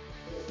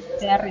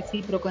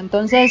recíproco.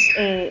 Entonces,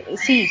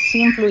 sí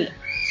influye.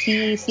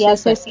 Sí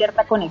hace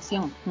cierta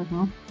conexión.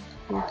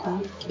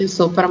 Qué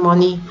súper,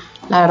 Moni.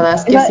 La verdad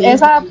es que sí.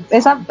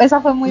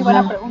 Esa fue muy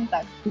buena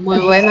pregunta. Muy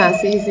buena,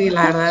 sí,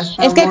 la verdad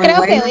está es que muy creo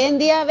buena. que hoy en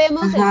día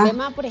vemos el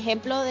tema, por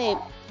ejemplo,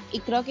 y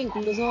creo que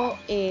incluso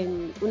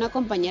una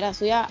compañera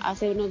suya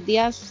hace unos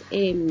días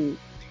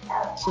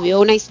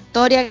subió una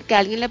historia que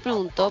alguien le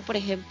preguntó, por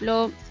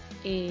ejemplo,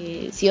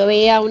 si yo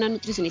veía a una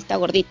nutricionista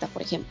gordita,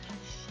 por ejemplo.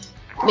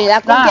 ¿Me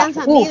da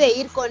confianza a mí de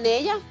ir con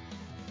ella?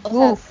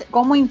 O sea,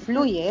 ¿cómo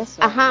influye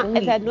eso? O sea,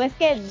 no es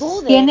que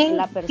dude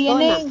la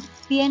persona.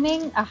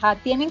 Tienen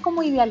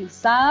como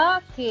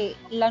idealizada que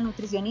la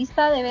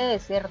nutricionista debe de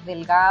ser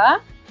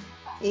delgada,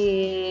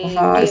 que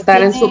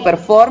estar en super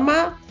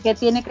forma, que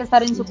tiene que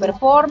estar en super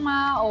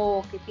forma,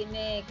 o que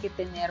tiene que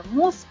tener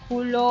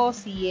músculos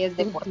si es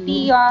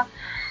deportiva,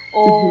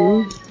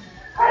 o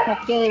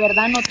que de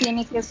verdad no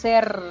tiene que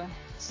ser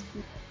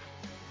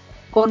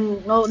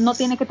no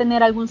tiene que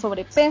tener algún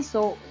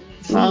sobrepeso.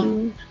 Sí,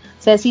 o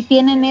sea, sí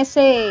tienen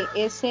ese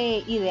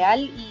ideal,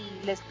 y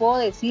les puedo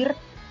decir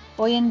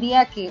hoy en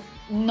día que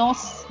no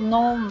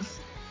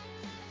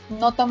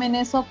tomen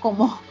eso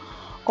como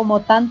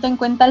tanto en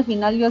cuenta. Al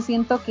final yo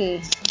siento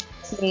que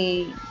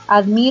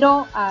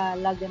admiro a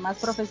las demás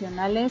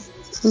profesionales,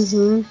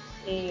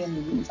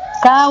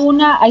 cada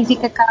una en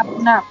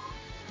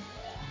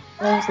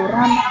su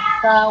rama,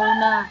 cada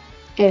una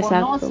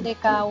conoce,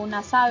 cada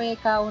una sabe,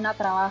 cada una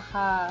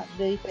trabaja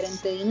de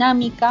diferente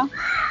dinámica,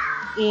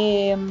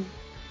 y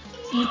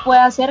puede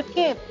hacer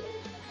que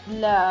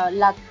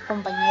la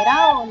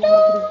compañera o la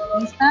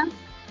nutricionista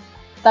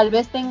tal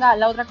vez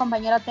la otra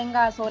compañera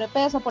tenga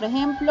sobrepeso, por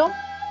ejemplo,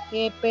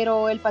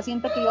 pero el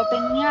paciente que yo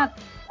tenía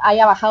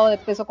haya bajado de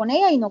peso con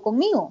ella y no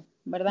conmigo,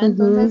 ¿verdad?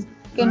 Entonces,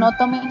 que no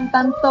tomen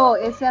tanto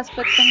ese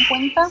aspecto en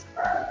cuenta,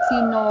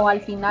 sino al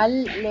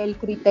final el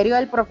criterio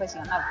del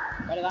profesional,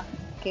 ¿verdad?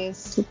 Que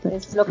es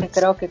lo que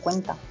creo que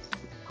cuenta.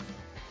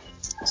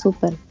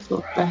 Súper.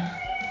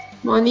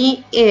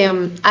 Moni,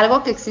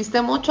 algo que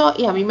existe mucho,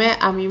 y a mí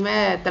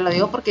te lo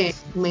digo porque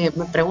me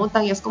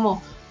preguntan, y es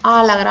como,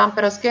 la gran,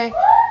 pero es que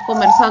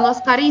comer sano es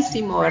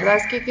carísimo, ¿verdad?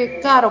 Es que qué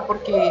caro,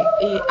 porque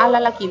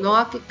la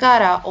quinoa, qué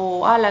cara,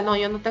 o no,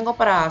 yo no tengo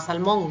para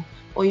salmón,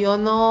 o yo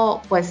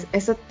no, pues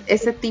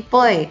ese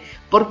tipo de,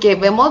 porque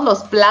vemos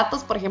los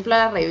platos, por ejemplo,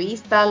 en las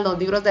revistas, los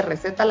libros de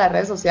recetas, las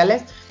redes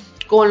sociales,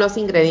 con los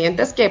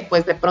ingredientes que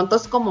pues de pronto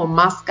es como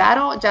más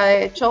caro. Ya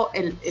de hecho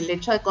el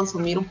hecho de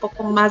consumir un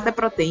poco más de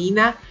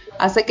proteína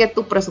hace que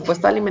tu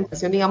presupuesto de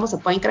alimentación, digamos, se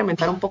pueda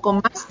incrementar un poco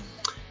más.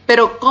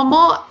 Pero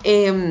 ¿cómo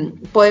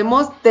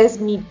podemos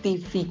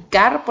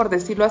desmitificar, por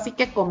decirlo así,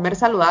 que comer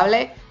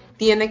saludable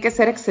tiene que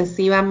ser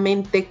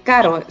excesivamente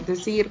caro? Es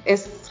decir,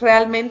 ¿es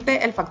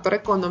realmente el factor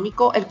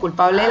económico el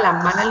culpable de la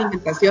mala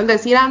alimentación?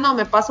 Decir, no,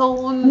 me paso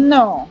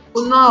una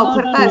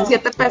oferta de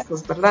 7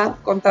 pesos, ¿verdad?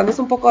 Contanos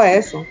un poco de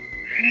eso.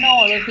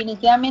 No,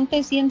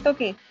 definitivamente siento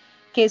que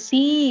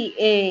sí,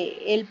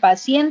 el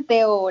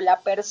paciente o la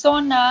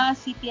persona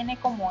sí tiene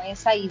como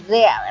esa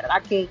idea,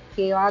 ¿verdad?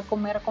 Que va a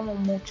comer como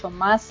mucho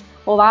más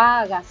o va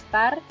a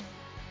gastar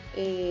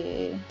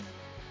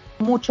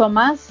mucho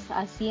más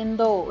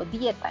haciendo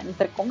dieta,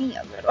 entre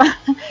comillas, ¿verdad?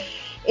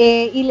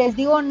 Y les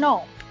digo,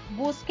 no,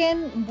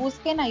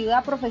 busquen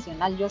ayuda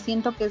profesional. Yo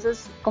siento que eso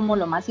es como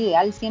lo más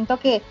ideal. Siento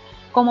que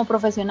como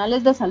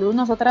profesionales de salud,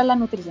 nosotras las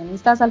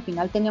nutricionistas al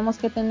final teníamos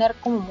que tener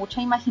como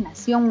mucha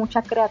imaginación,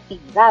 mucha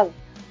creatividad.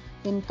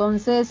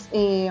 Entonces,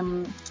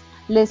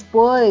 les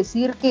puedo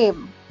decir que,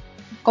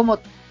 como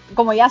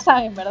ya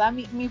saben, ¿verdad?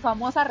 Mi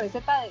famosa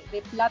receta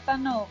de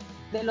plátano,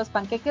 de los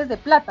panqueques de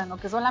plátano,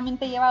 que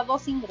solamente lleva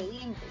 2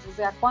 ingredientes. O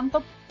sea,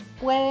 ¿cuánto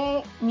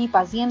puede mi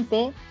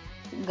paciente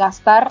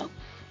gastar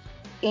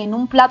en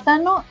un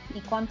plátano y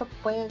cuánto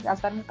puede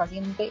gastar mi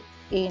paciente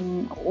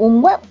en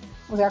un huevo?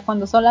 O sea,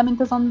 cuando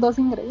solamente son 2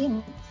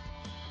 ingredientes.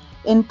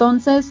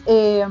 Entonces,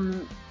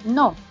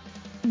 no,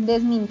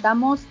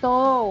 desmintamos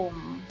todo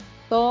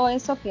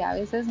eso que a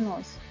veces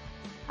nos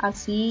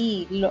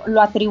así lo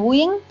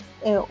atribuyen.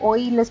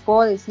 Hoy les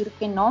puedo decir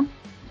que no,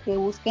 que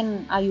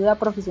busquen ayuda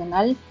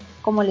profesional.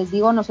 Como les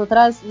digo,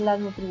 nosotras las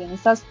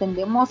nutricionistas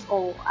tendemos,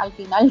 o al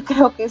final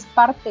creo que es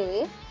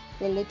parte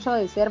del hecho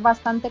de ser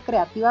bastante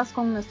creativas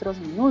con nuestros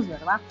menús,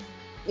 ¿verdad?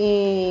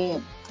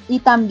 Y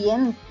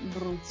también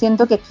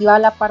siento que aquí va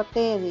la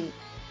parte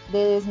de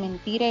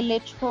desmentir el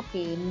hecho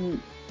que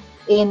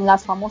en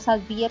las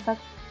famosas dietas,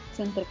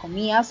 entre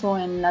comillas, o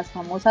en las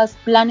famosas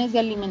planes de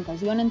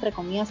alimentación, entre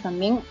comillas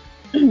también,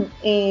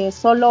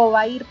 solo va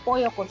a ir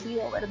pollo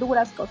cocido,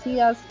 verduras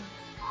cocidas,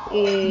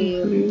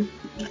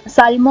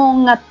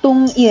 salmón,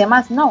 atún y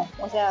demás. No,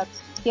 o sea,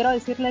 quiero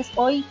decirles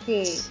hoy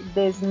que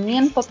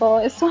desmiento todo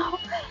eso,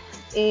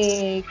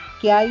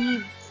 que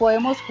ahí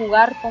podemos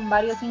jugar con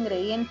varios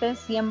ingredientes,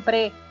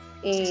 siempre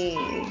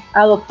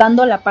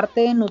adoptando la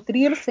parte de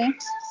nutrirse,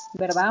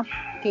 ¿verdad?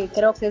 Que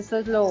creo que eso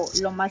es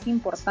lo más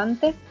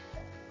importante.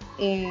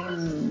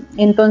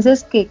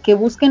 Entonces, que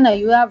busquen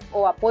ayuda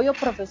o apoyo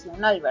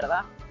profesional,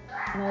 ¿verdad?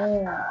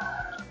 No,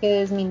 que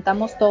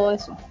desmintamos todo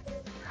eso.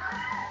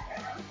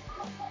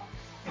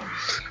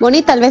 Bueno,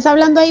 y tal vez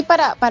hablando ahí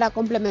para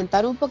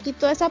complementar un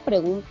poquito esa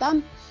pregunta,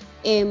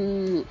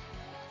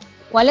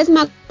 ¿cuáles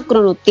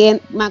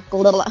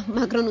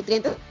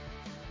macronutrientes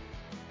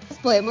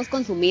podemos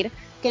consumir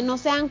que no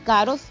sean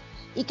caros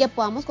y que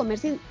podamos comer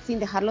sin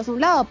dejarlos a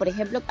un lado? Por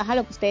ejemplo,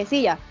 lo que usted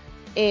decía,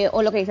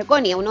 o lo que dice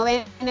Connie, uno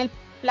ve en el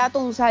plato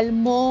un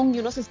salmón y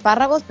unos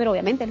espárragos, pero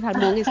obviamente el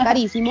salmón es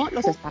carísimo,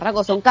 los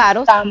espárragos son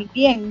caros.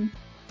 También.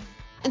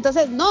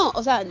 Entonces, no,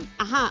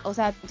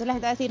 entonces la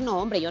gente va a decir, no,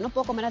 hombre, yo no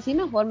puedo comer así,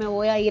 mejor me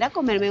voy a ir a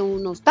comerme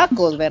unos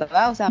tacos,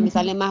 ¿verdad? O sea, me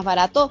sale más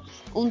barato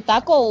un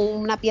taco o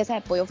una pieza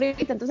de pollo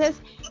frito. Entonces,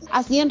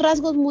 así en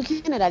rasgos muy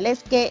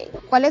generales,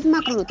 ¿cuáles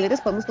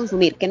macronutrientes podemos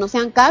consumir? Que no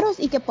sean caros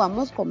y que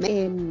podamos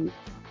comer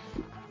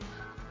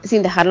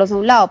sin dejarlos a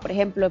un lado. Por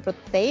ejemplo,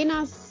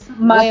 proteínas,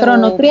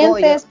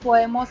 macronutrientes,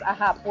 huevo,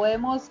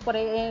 podemos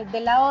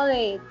del lado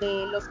de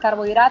los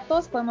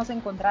carbohidratos podemos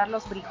encontrar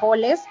los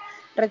frijoles.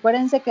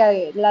 Recuérdense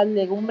que las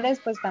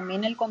legumbres, pues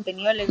también el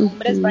contenido de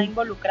legumbres va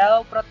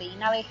involucrado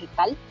proteína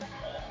vegetal.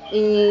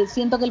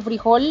 Siento que el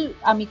frijol,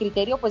 a mi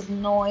criterio, pues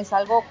no es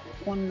algo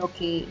con lo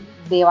que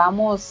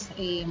debamos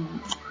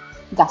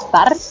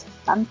gastar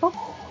tanto.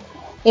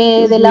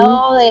 Del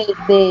lado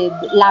de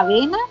la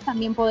avena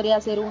también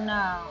podría ser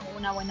una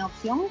buena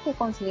opción, que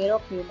considero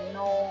que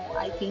no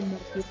hay que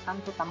invertir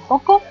tanto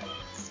tampoco.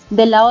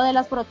 Del lado de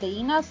las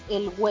proteínas,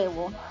 el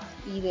huevo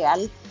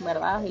ideal,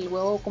 ¿verdad? El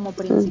huevo como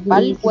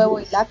principal, huevo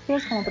y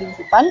lácteos como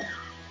principal.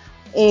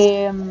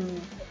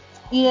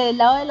 Y del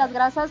lado de las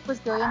grasas, pues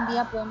que hoy en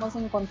día podemos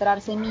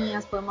encontrar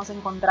semillas, podemos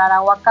encontrar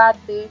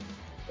aguacate,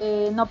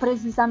 no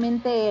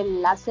precisamente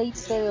el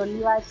aceite de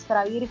oliva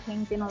extra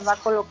virgen que nos va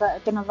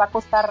a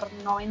costar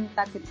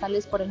 90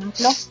 quetzales, por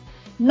ejemplo.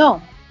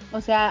 No, o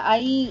sea,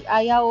 hay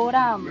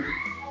ahora,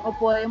 o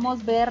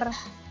podemos ver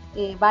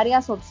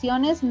varias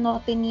opciones,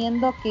 no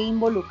teniendo que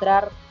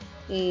involucrar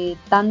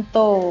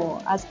tanto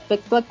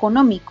aspecto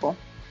económico,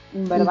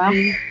 ¿verdad?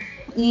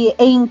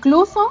 E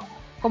incluso,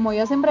 como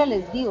yo siempre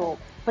les digo,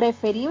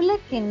 preferible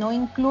que no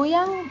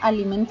incluyan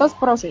alimentos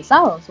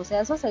procesados, o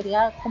sea, eso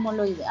sería como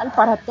lo ideal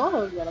para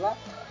todos, ¿verdad?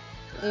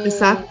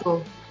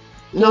 Exacto.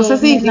 No sé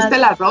si dijiste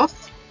el arroz.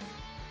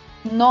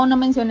 No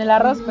mencioné el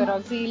arroz,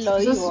 pero sí lo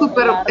digo. Eso es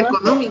súper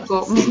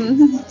económico.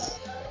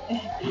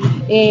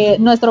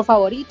 Nuestro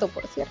favorito,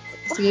 por cierto.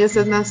 Sí, ese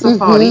es nuestro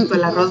favorito,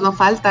 el arroz no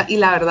falta. Y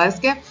la verdad es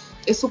que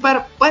es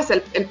súper, pues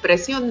el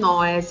precio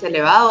no es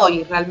elevado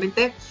y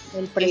realmente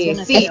El precio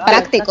no es sí, Es elevado,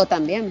 práctico exacto.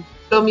 también.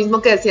 lo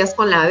mismo que decías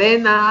con la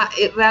avena,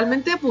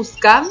 realmente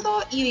buscando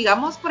y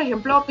digamos, por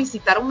ejemplo,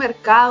 visitar un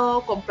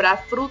mercado,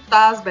 comprar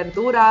frutas,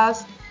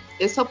 verduras,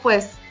 eso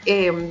pues,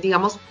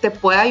 digamos, te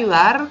puede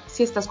ayudar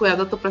si estás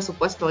cuidando tu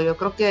presupuesto. Yo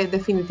creo que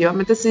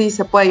definitivamente sí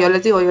se puede. Yo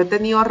les digo, yo he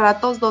tenido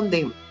ratos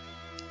donde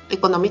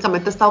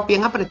económicamente he estado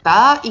bien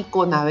apretada y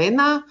con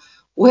avena,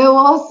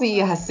 huevos y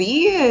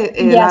así,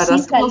 Y la verdad así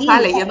es que uno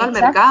sale salís, yendo al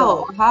exacto.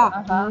 mercado. Ajá,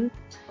 Ajá. total,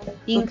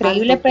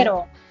 Increíble,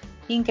 total.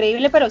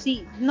 pero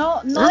sí,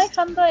 no Ah,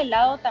 dejando de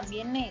lado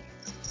también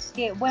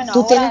que, bueno,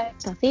 tú tienes ahora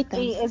casita.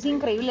 es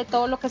increíble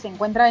todo lo que se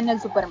encuentra en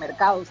el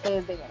supermercado,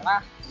 ustedes de verdad.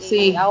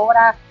 Sí,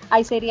 Ahora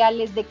hay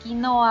cereales de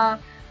quinoa,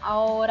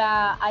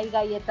 ahora hay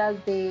galletas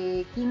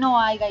de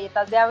quinoa, hay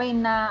galletas de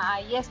avena,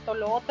 hay esto,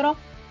 lo otro,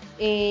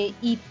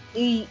 y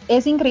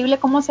es increíble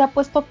cómo se ha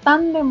puesto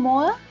tan de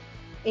moda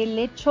el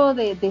hecho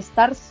de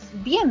estar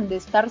bien, de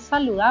estar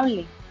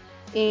saludable.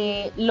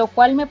 Lo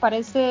cual me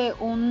parece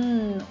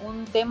un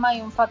tema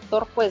y un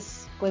factor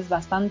pues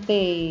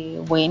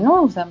bastante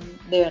bueno, o sea,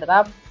 de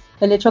verdad,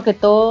 el hecho que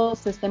todos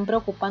se estén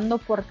preocupando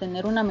por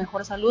tener una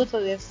mejor salud,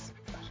 pues es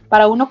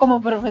para uno como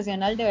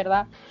profesional de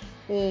verdad,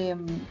 eh,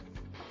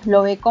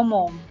 lo ve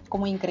como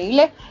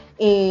increíble,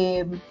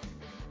 eh,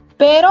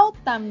 pero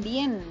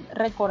también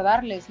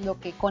recordarles lo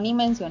que Connie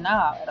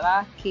mencionaba,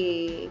 ¿verdad?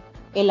 Que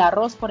el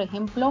arroz, por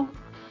ejemplo,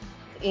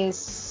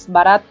 es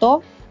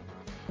barato,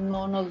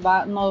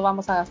 no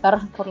vamos a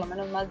gastar por lo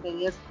menos más de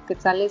 10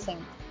 quetzales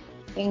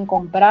en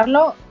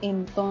comprarlo,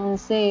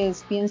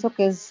 entonces pienso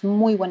que es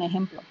muy buen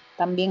ejemplo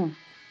también.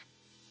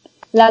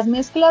 Las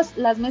mezclas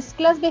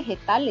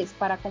vegetales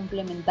para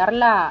complementar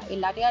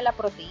el área de la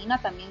proteína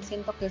también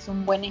siento que es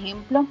un buen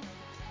ejemplo.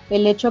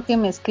 El hecho que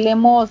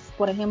mezclemos,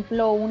 por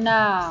ejemplo,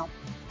 una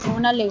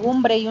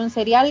legumbre y un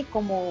cereal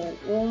como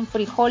un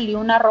frijol y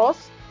un arroz,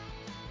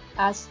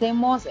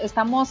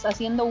 estamos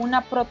haciendo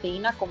una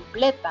proteína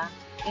completa.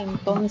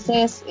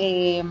 Entonces,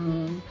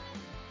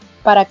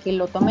 para que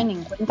lo tomen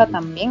en cuenta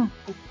también.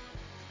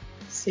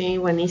 sí,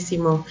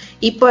 buenísimo.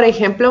 Y por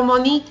ejemplo,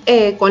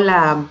 Monique, con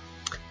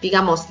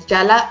digamos,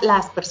 ya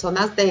las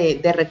personas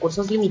de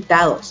recursos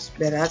limitados,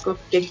 ¿verdad?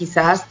 Que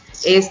quizás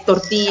es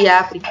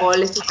tortilla,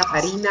 frijoles y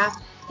harina,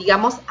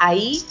 digamos,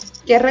 ahí,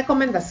 ¿qué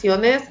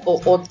recomendaciones o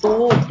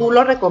tú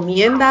lo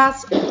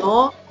recomiendas o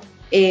no?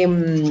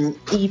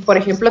 Y por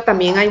ejemplo,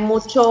 también hay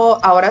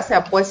mucho, ahora se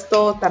ha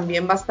puesto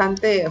también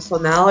bastante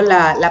sonado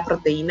la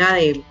proteína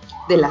de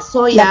la La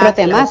soya, que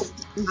prote la vez, más.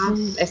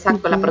 Ujú,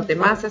 exacto, la ujú.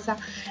 proteína esa.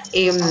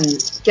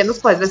 ¿Qué nos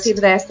puedes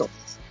decir de esto?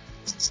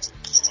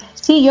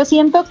 Sí, yo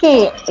siento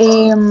que,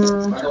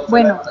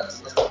 bueno,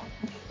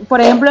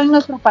 por ejemplo, en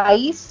nuestro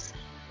país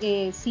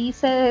sí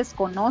se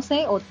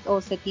desconoce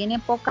o se tiene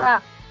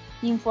poca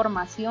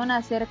información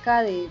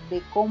acerca de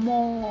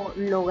cómo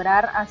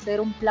lograr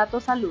hacer un plato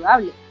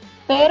saludable.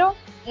 Pero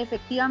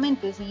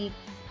efectivamente, si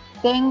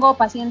tengo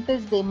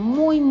pacientes de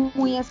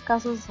muy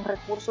escasos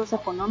recursos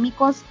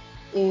económicos,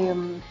 eh,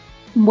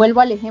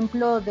 vuelvo al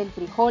ejemplo del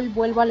frijol,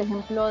 vuelvo al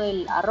ejemplo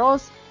del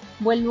arroz,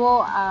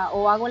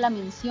 o hago la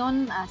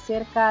mención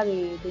acerca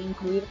de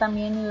incluir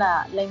también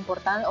la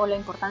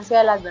importancia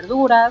de las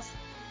verduras,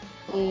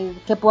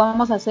 que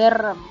podamos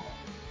hacer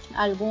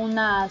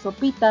alguna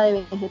sopita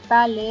de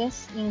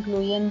vegetales,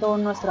 incluyendo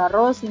nuestro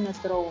arroz y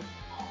nuestro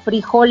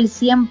frijol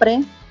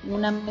siempre,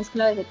 una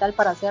mezcla vegetal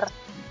para hacer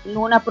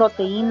una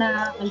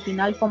proteína al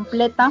final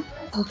completa.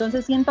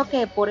 Entonces siento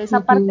que por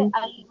esa parte Ujú.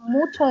 hay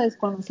mucho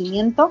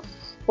desconocimiento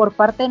por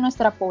parte de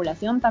nuestra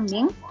población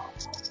también,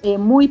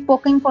 muy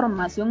poca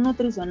información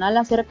nutricional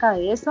acerca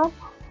de eso,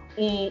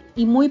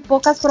 y muy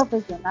pocas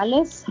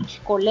profesionales,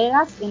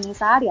 colegas en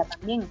esa área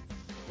también.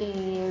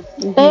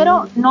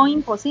 Pero no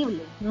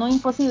imposible, no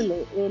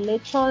imposible. El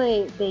hecho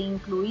de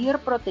incluir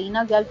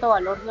proteínas de alto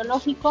valor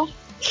biológico,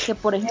 que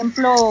por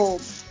ejemplo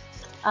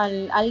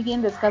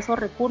alguien de escasos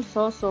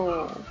recursos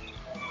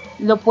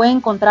lo puede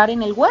encontrar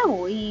en el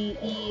huevo y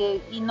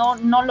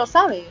no lo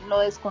sabe, lo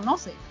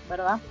desconoce,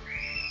 ¿verdad?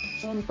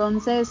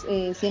 Entonces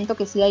siento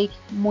que sí hay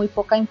muy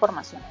poca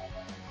información.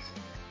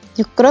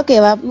 Yo creo que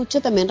va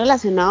mucho también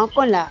relacionado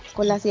con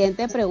la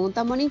siguiente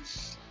pregunta, Moni,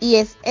 y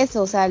es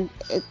eso, o sea,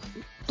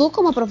 tú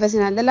como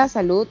profesional de la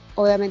salud,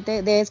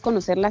 obviamente debes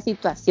conocer la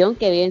situación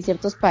que viven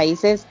ciertos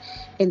países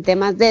en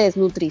temas de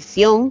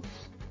desnutrición.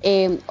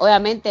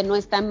 Obviamente no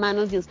está en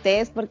manos de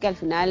ustedes porque al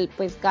final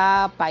pues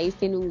cada país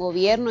tiene un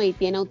gobierno y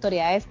tiene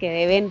autoridades que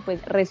deben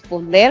pues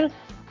responder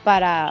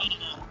para,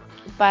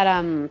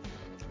 para,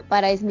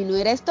 para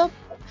disminuir esto,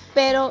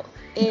 pero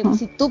Uh-huh.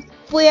 si tú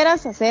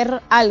pudieras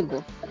hacer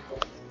algo,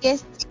 qué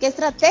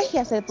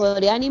estrategias se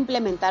podrían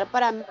implementar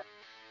para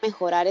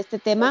mejorar este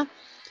tema,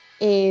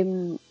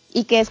 eh,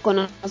 y que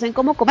desconocen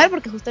cómo comer,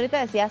 porque justo ahorita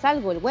decías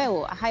algo, el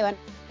huevo, ajá, y van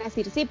a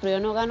decir, sí, pero yo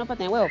no gano para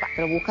tener huevo,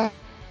 pero busca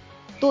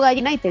tu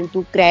gallina y ten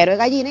tu criadero de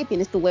gallina y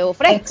tienes tu huevo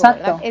fresco, ¿verdad?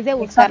 Exacto, Es de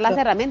buscar las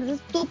exacto. herramientas.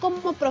 Entonces, tú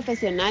como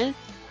profesional,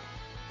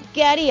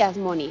 ¿qué harías,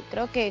 Moni?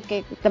 Creo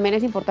que también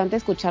es importante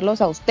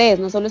escucharlos a ustedes,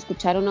 no solo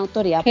escuchar a una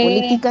autoridad ¿Qué,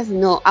 política,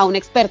 sino a un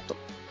experto.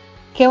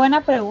 Qué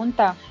buena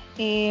pregunta.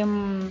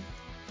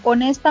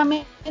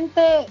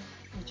 Honestamente,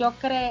 yo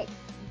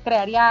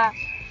crearía,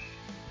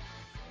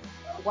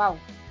 wow,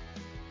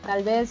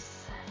 tal vez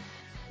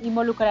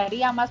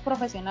involucraría a más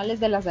profesionales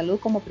de la salud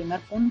como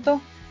primer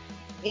punto.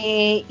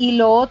 Y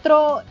lo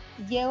otro,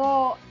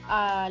 llego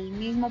al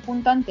mismo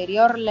punto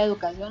anterior, la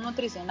educación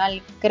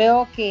nutricional.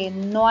 Creo que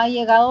no ha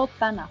llegado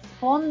tan a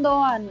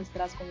fondo a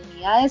nuestras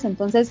comunidades,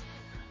 entonces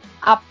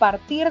a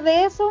partir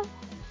de eso,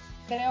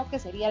 creo que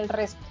sería el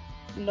resto.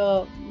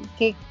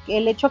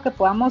 El hecho que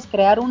podamos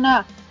crear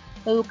una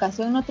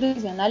educación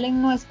nutricional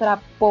en nuestra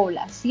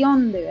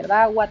población, de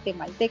verdad,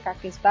 guatemalteca,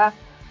 que está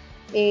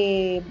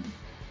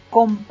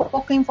con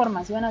poca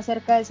información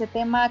acerca de ese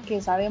tema, que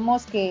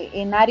sabemos que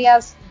en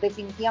áreas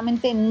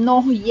definitivamente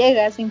no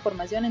llega esa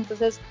información,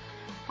 entonces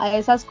a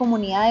esas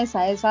comunidades,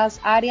 a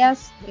esas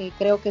áreas,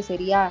 creo que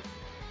sería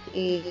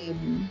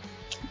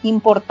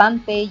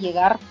importante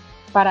llegar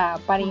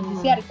para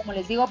iniciar, y como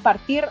les digo, a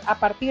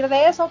partir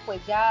de eso, pues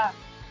ya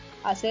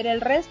hacer el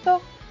resto,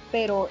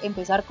 pero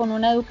empezar con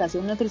una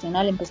educación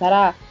nutricional, empezar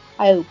a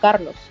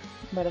educarlos,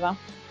 ¿verdad?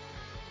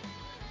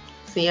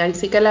 Sí, ahí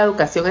sí que la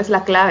educación es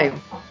la clave,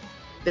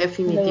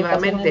 definitivamente. La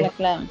educación es la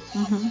clave.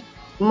 Uh-huh.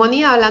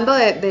 Moni, hablando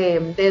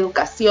de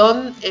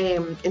educación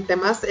en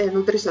temas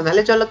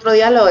nutricionales, yo el otro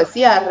día lo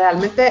decía,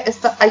 realmente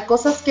hay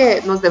cosas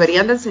que nos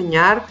deberían de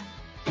enseñar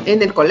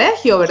en el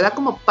colegio, ¿verdad?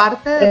 Como es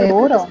parte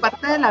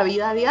de la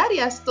vida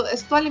diaria.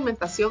 Esto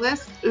alimentación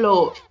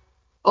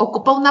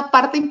ocupa una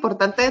parte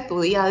importante de tu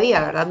día a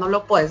día, ¿verdad? No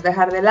lo puedes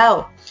dejar de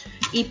lado.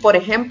 Y por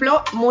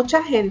ejemplo,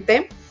 mucha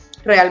gente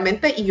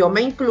realmente, y yo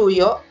me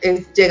incluyo,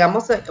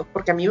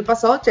 porque a mí me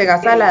pasó,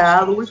 llegas a la edad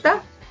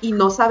adulta y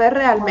no sabes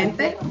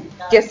realmente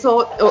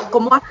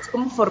cómo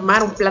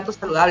formar un plato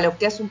saludable o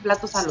qué es un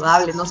plato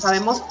saludable. No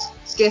sabemos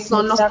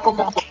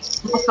cómo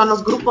son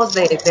los grupos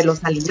de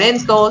los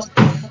alimentos.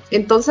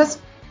 Entonces,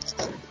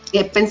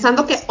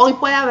 pensando que hoy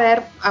pueden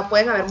haber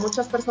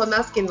muchas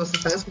personas que nos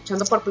están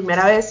escuchando por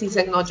primera vez y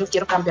dicen, no, yo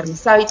quiero cambiar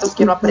mis hábitos,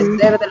 quiero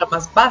aprender de lo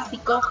más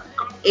básico.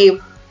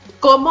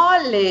 ¿Cómo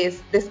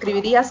les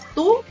describirías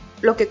tú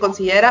lo que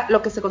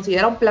se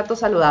considera un plato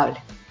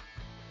saludable?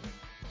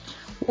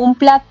 Un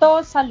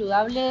plato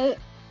saludable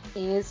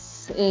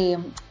es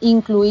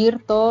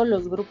incluir todos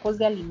los grupos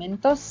de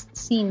alimentos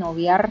sin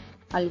obviar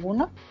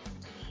alguno,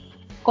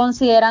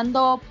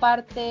 considerando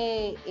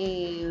parte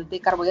de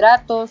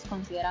carbohidratos,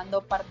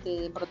 considerando parte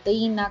de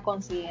proteína,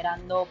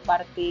 considerando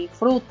parte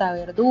fruta,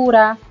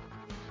 verdura,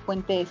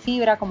 fuente de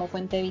fibra como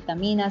fuente de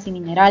vitaminas y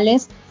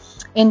minerales.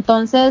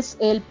 Entonces,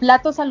 el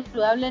plato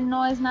saludable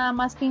no es nada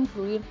más que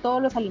incluir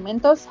todos los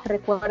alimentos.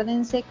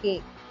 Recuérdense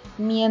que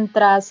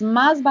mientras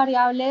más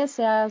variable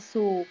sea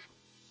su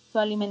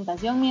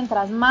alimentación,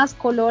 mientras más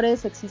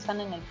colores existan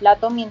en el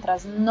plato,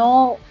 mientras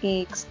no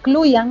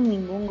excluyan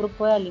ningún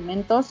grupo de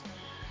alimentos,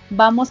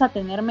 vamos a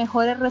tener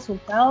mejores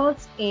resultados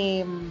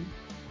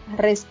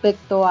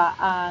respecto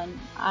a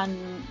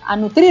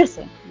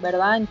nutrirse,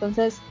 ¿verdad?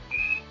 Entonces,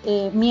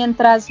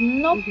 mientras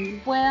no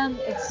puedan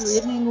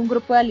excluir ningún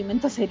grupo de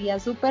alimentos sería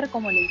súper.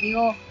 Como les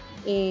digo,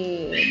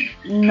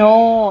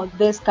 no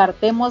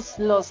descartemos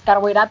los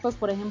carbohidratos,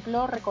 por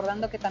ejemplo,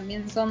 recordando que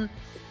también son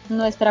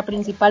nuestra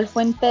principal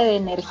fuente de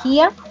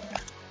energía.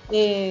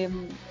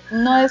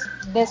 No es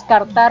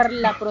descartar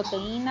la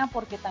proteína,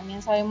 porque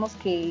también sabemos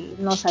que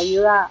nos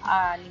ayuda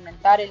a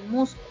alimentar el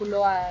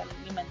músculo, a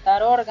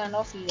alimentar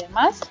órganos y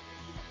demás,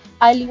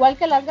 al igual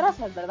que las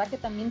grasas, ¿verdad? Que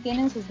también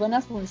tienen sus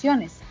buenas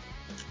funciones.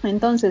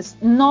 Entonces,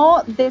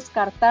 no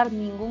descartar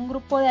ningún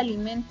grupo de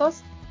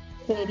alimentos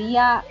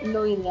sería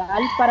lo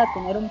ideal para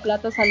tener un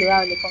plato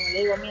saludable. Como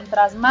le digo,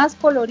 mientras más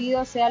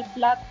colorido sea el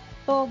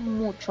plato,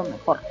 mucho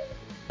mejor,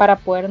 para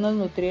podernos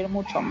nutrir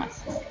mucho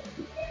más.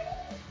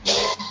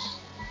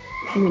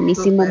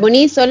 Buenísimo.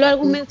 Moni, ¿solo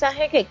algún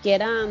mensaje que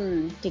quiera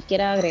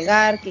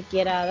agregar, que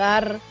quiera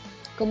dar?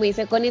 Como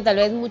dice Connie, tal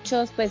vez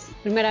muchos, pues,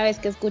 primera vez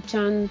que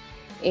escuchan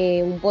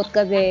un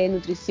podcast de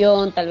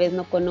nutrición, tal vez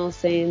no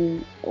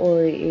conocen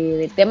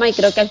del tema, y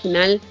creo que al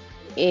final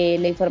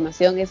la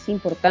información es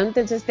importante.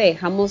 Entonces te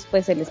dejamos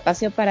pues el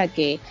espacio para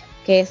que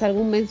es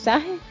algún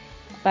mensaje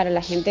para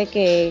la gente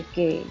que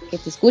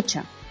te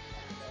escucha.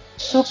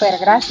 Súper,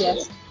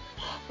 gracias.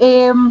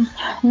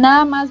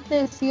 Nada más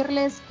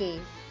decirles que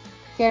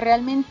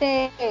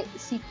realmente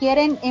si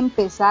quieren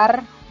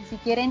empezar, si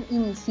quieren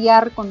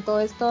iniciar con todo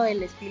esto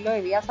del estilo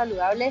de vida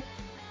saludable,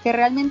 que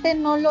realmente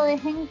no lo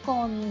dejen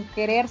con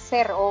querer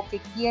ser o que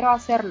quiero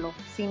hacerlo,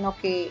 sino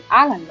que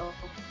háganlo,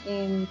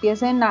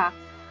 empiecen a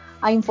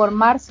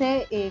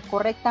informarse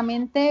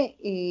correctamente,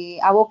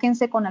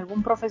 abóquense con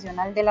algún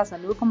profesional de la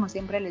salud, como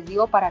siempre les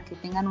digo, para que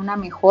tengan una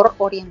mejor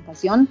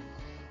orientación.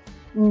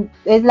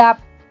 Es la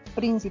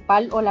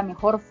principal o la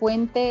mejor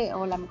fuente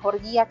o la mejor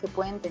guía que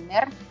pueden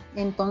tener.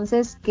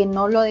 Entonces, que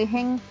no lo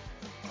dejen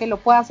que lo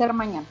pueda hacer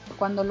mañana,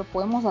 cuando lo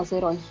podemos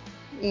hacer hoy.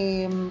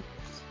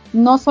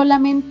 No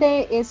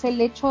solamente es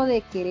el hecho de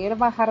querer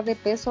bajar de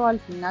peso al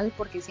final,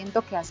 porque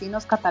siento que así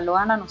nos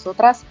catalogan a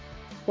nosotras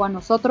o a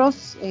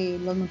nosotros,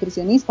 los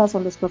nutricionistas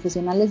o los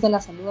profesionales de la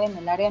salud en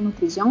el área de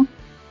nutrición,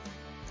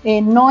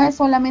 No es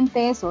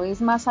solamente eso,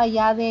 es más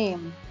allá de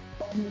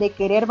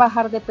querer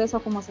bajar de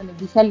peso, como se les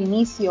dije al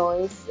inicio,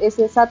 es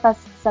esa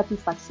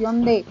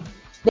satisfacción de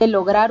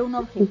lograr un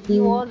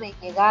objetivo, de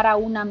llegar a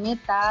una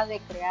meta, de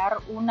crear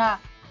una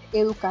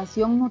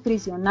educación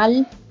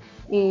nutricional.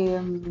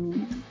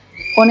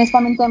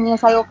 Honestamente a mí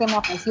es algo que me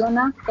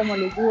apasiona. Como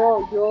les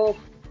digo, yo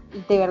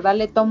de verdad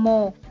le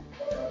tomo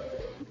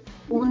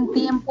un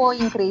tiempo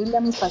increíble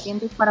a mis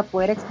pacientes para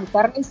poder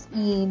explicarles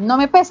y no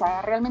me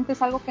pesa, realmente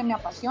es algo que me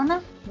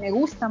apasiona, me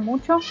gusta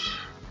mucho.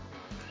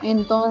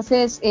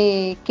 Entonces,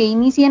 que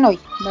inicien hoy,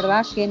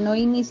 ¿verdad? Que no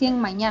inicien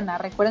mañana.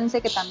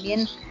 Recuérdense que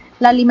también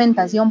la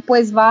alimentación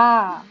pues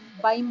va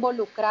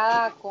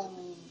involucrada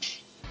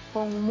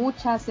con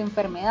muchas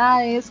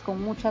enfermedades,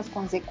 con muchas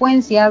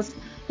consecuencias.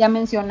 Ya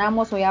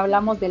mencionamos o ya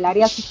hablamos del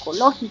área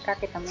psicológica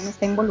que también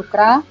está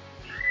involucrada.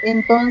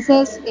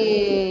 Entonces,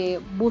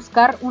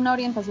 buscar una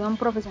orientación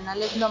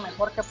profesional es lo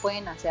mejor que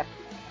pueden hacer.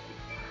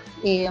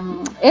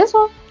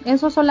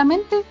 Eso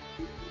solamente.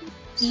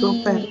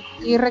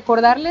 Y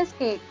recordarles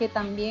que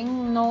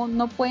también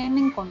no pueden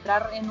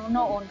encontrar en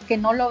uno, o que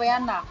no lo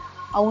vean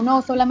a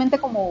uno solamente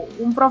como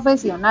un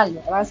profesional,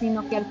 ¿verdad?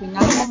 Sino que al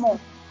final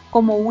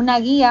como una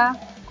guía,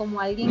 como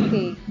alguien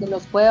que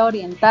los puede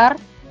orientar,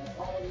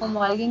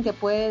 como alguien que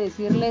puede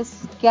decirles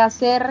qué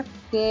hacer,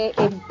 qué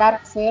evitar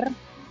hacer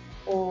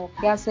o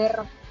qué hacer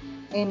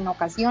en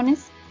ocasiones.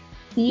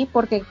 Sí,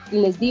 porque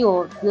les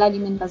digo, la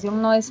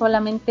alimentación no es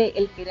solamente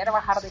el querer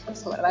bajar de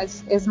peso, ¿verdad?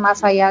 Es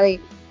más allá de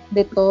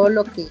todo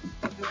lo que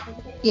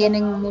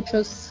tienen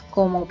muchos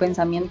como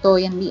pensamiento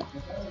hoy en día.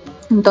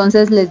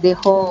 Entonces les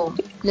dejo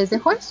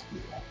eso.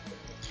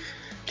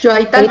 Yo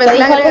ahí tal vez le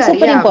dijo algo súper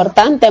agregaría,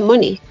 importante,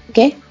 Moni.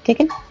 ¿Qué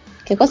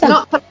cosa?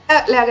 no,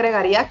 le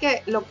agregaría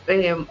que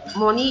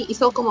Moni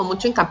hizo como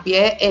mucho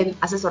hincapié en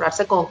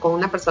asesorarse con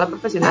una persona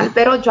profesional,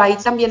 pero yo ahí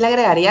también le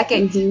agregaría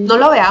que no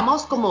lo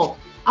veamos como,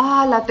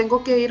 la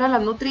tengo que ir a la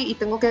Nutri y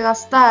tengo que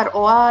gastar,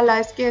 o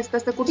es que está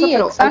este curso, Sí,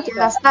 pero hay exacto. que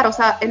gastar, o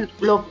sea,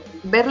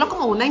 verlo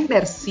como una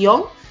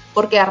inversión,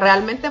 porque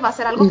realmente va a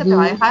ser algo que te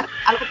va a dejar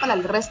algo para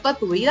el resto de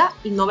tu vida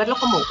y no verlo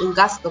como un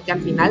gasto, que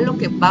al final lo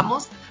que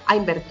vamos a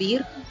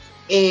invertir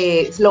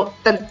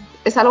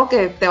es algo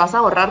que te vas a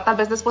ahorrar tal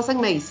vez después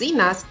en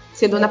medicinas,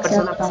 siendo una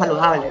persona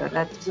saludable,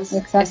 ¿verdad? Entonces,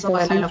 exacto, eso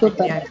era sí, lo que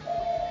quería.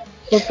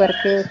 Súper,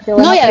 qué No,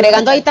 bueno y que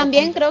agregando ahí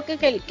también, creo que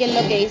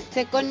lo que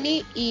dice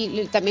Connie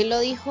y también lo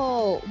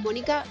dijo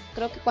Mónica,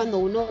 creo que cuando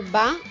uno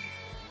va,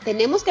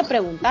 tenemos que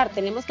preguntar,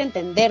 tenemos que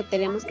entender,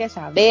 tenemos que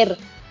saber,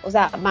 o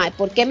sea,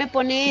 ¿por qué me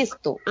pone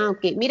esto?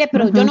 Ok, mire,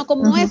 pero yo no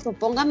como eso,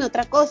 póngame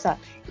otra cosa.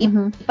 Y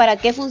para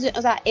qué funciona,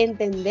 o sea,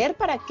 entender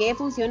para qué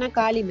funciona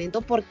cada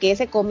alimento, por qué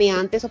se come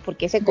antes o por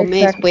qué se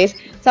come después,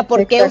 o sea,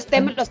 por qué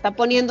usted me lo está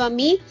poniendo a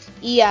mí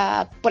y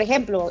por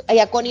ejemplo,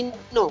 a Connie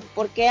no,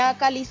 por qué a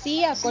Cali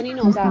sí, a Connie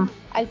no, o sea,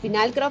 al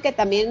final creo que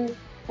también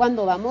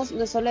cuando vamos,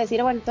 no es solo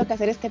decir, bueno, tengo que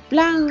hacer este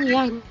plan,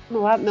 ya,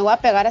 me voy a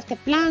pegar a este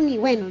plan y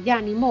bueno,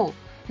 ya, ni modo.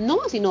 No,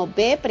 sino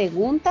ve,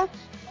 pregunta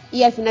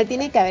y al final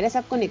tiene que haber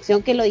esa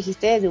conexión que lo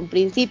dijiste desde un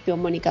principio,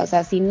 Mónica. O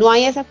sea, si no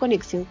hay esa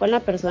conexión con la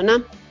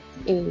persona,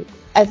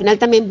 al final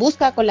también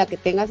busca con la que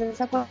tengas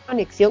esa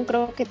conexión.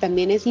 Creo que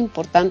también es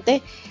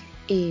importante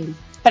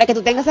para que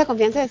tú tengas esa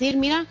confianza de decir,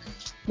 mira,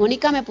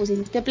 Mónica, me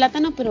pusiste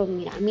plátano, pero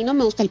mira, a mí no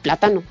me gusta el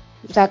plátano.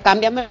 O sea,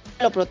 cámbiamelo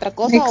por otra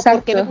cosa. Exacto. O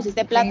por qué me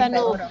pusiste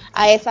plátano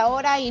a esa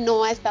hora y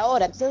no a esta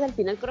hora. Entonces, al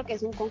final creo que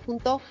es un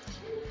conjunto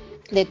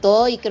de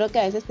todo y creo que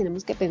a veces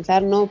tenemos que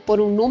pensar no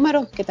por un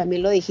número, que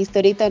también lo dijiste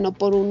ahorita, no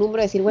por un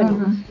número, decir, bueno,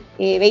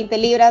 20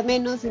 libras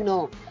menos,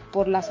 sino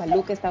por la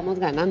salud que estamos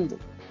ganando.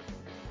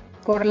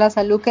 Por la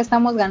salud que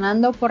estamos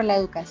ganando, por la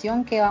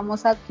educación que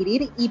vamos a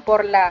adquirir y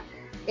por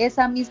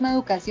esa misma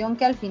educación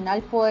que al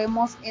final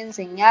podemos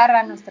enseñar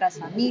a nuestras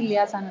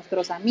familias, a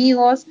nuestros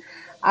amigos,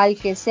 al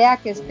que sea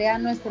que esté a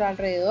nuestro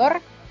alrededor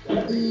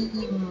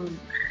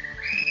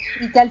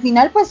y que al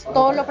final pues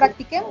todo lo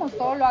practiquemos,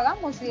 todo lo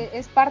hagamos,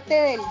 es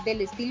parte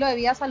del estilo de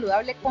vida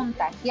saludable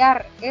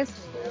contagiar eso,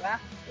 ¿verdad?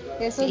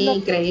 Eso es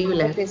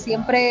increíble. Lo que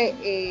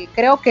siempre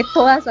creo que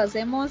todas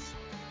hacemos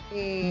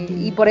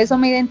y por eso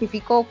me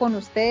identifico con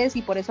ustedes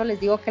y por eso les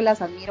digo que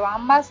las admiro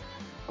ambas,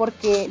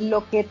 porque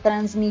lo que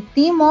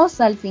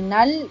transmitimos al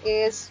final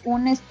es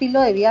un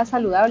estilo de vida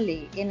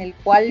saludable en el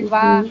cual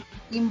va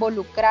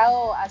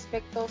involucrado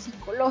aspecto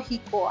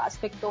psicológico,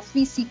 aspecto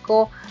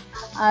físico,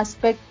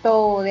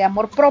 aspecto de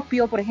amor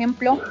propio, por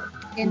ejemplo.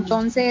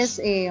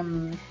 Entonces,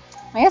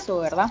 eso,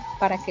 ¿verdad?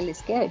 Para que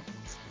les quede.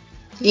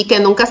 Y que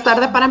nunca es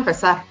tarde para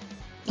empezar.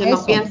 Que eso,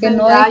 no piensen,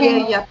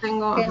 ya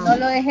tengo... Que no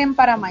lo dejen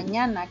para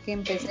mañana, que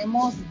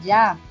empecemos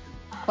ya,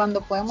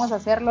 cuando podemos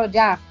hacerlo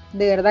ya.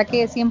 De verdad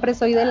que siempre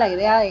soy de la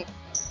idea de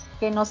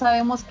que no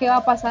sabemos qué va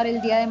a pasar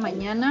el día de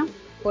mañana,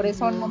 por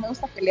eso no me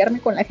gusta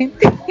pelearme con la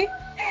gente.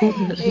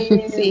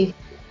 Sí,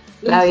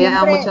 la vida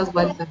da muchas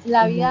vueltas.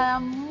 La vida da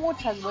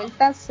muchas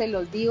vueltas, se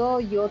los digo,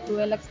 yo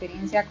tuve la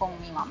experiencia con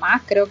mi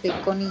mamá, creo que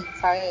Connie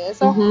sabe de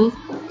eso,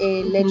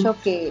 el hecho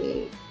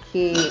que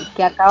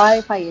acaba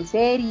de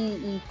fallecer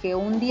y que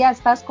un día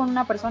estás con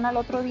una persona, al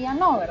otro día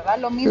no, ¿verdad?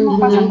 Lo mismo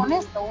pasa con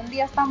esto, un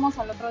día estamos,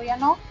 al otro día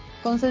no,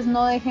 Entonces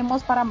no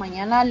dejemos para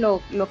mañana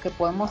lo que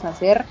podemos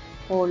hacer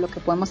o lo que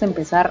podemos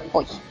empezar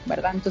hoy,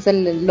 ¿verdad? Entonces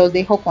los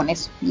dejo con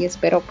eso y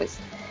espero pues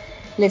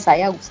les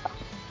haya gustado.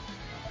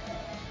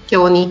 Qué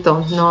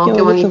bonito, ¿no?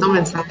 Qué bonito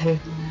mensaje.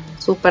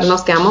 Súper,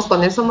 nos quedamos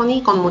con eso,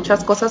 Moni, con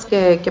muchas cosas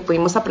que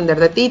pudimos aprender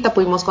de ti, te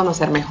pudimos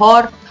conocer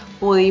mejor,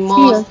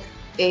 pudimos,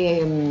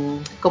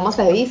 ¿cómo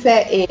se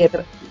dice?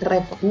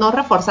 No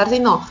reforzar,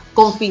 sino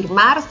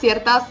confirmar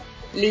ciertos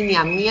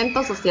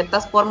lineamientos o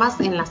ciertas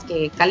formas en las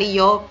que Cali y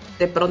yo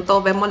de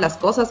pronto vemos las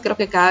cosas. Creo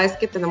que cada vez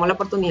que tenemos la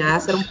oportunidad de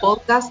hacer un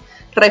podcast,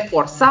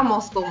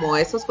 reforzamos como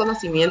esos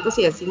conocimientos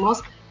y decimos,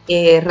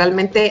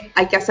 realmente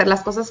hay que hacer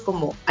las cosas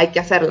como hay que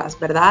hacerlas,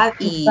 ¿verdad?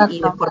 Y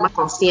de forma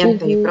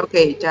consciente. Yo creo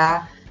que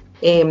ya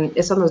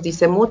eso nos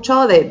dice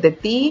mucho de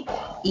ti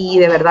y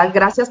de verdad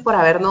gracias por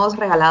habernos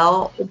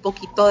regalado un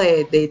poquito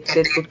de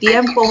tu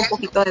tiempo, un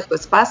poquito de tu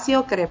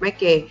espacio. Créeme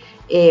que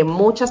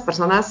muchas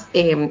personas,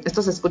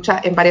 esto se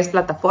escucha en varias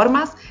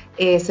plataformas,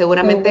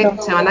 seguramente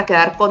se van a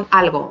quedar con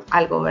algo,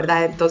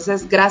 ¿verdad?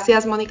 Entonces,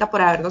 gracias, Mónica,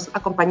 por habernos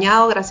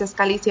acompañado. Gracias,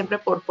 Cali, siempre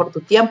por tu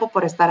tiempo,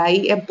 por estar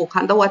ahí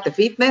empujando Guate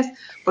Fitness,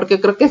 porque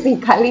yo creo que sin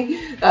Cali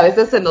a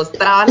veces se nos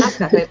traban las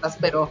carretas,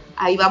 pero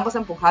ahí vamos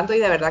empujando y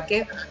de verdad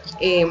que,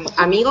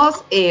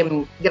 amigos,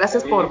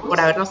 gracias por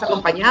habernos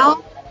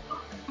acompañado.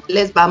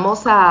 Les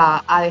vamos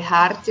a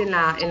dejar en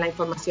la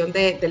información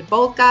del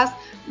podcast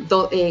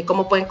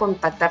cómo pueden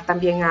contactar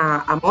también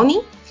a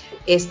Moni,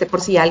 por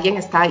si alguien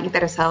está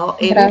interesado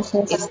en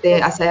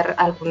hacer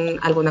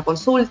alguna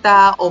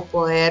consulta o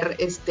poder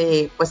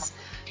pues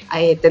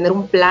tener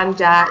un plan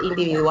ya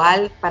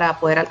individual para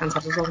poder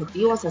alcanzar sus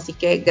objetivos. Así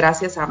que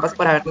gracias a ambas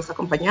por habernos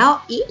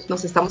acompañado y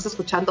nos estamos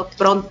escuchando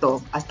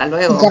pronto. Hasta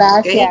luego.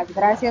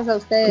 Gracias a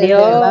ustedes, de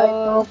verdad, de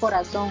todo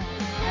corazón.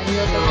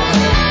 Adiós.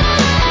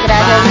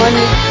 Gracias,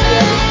 Moni.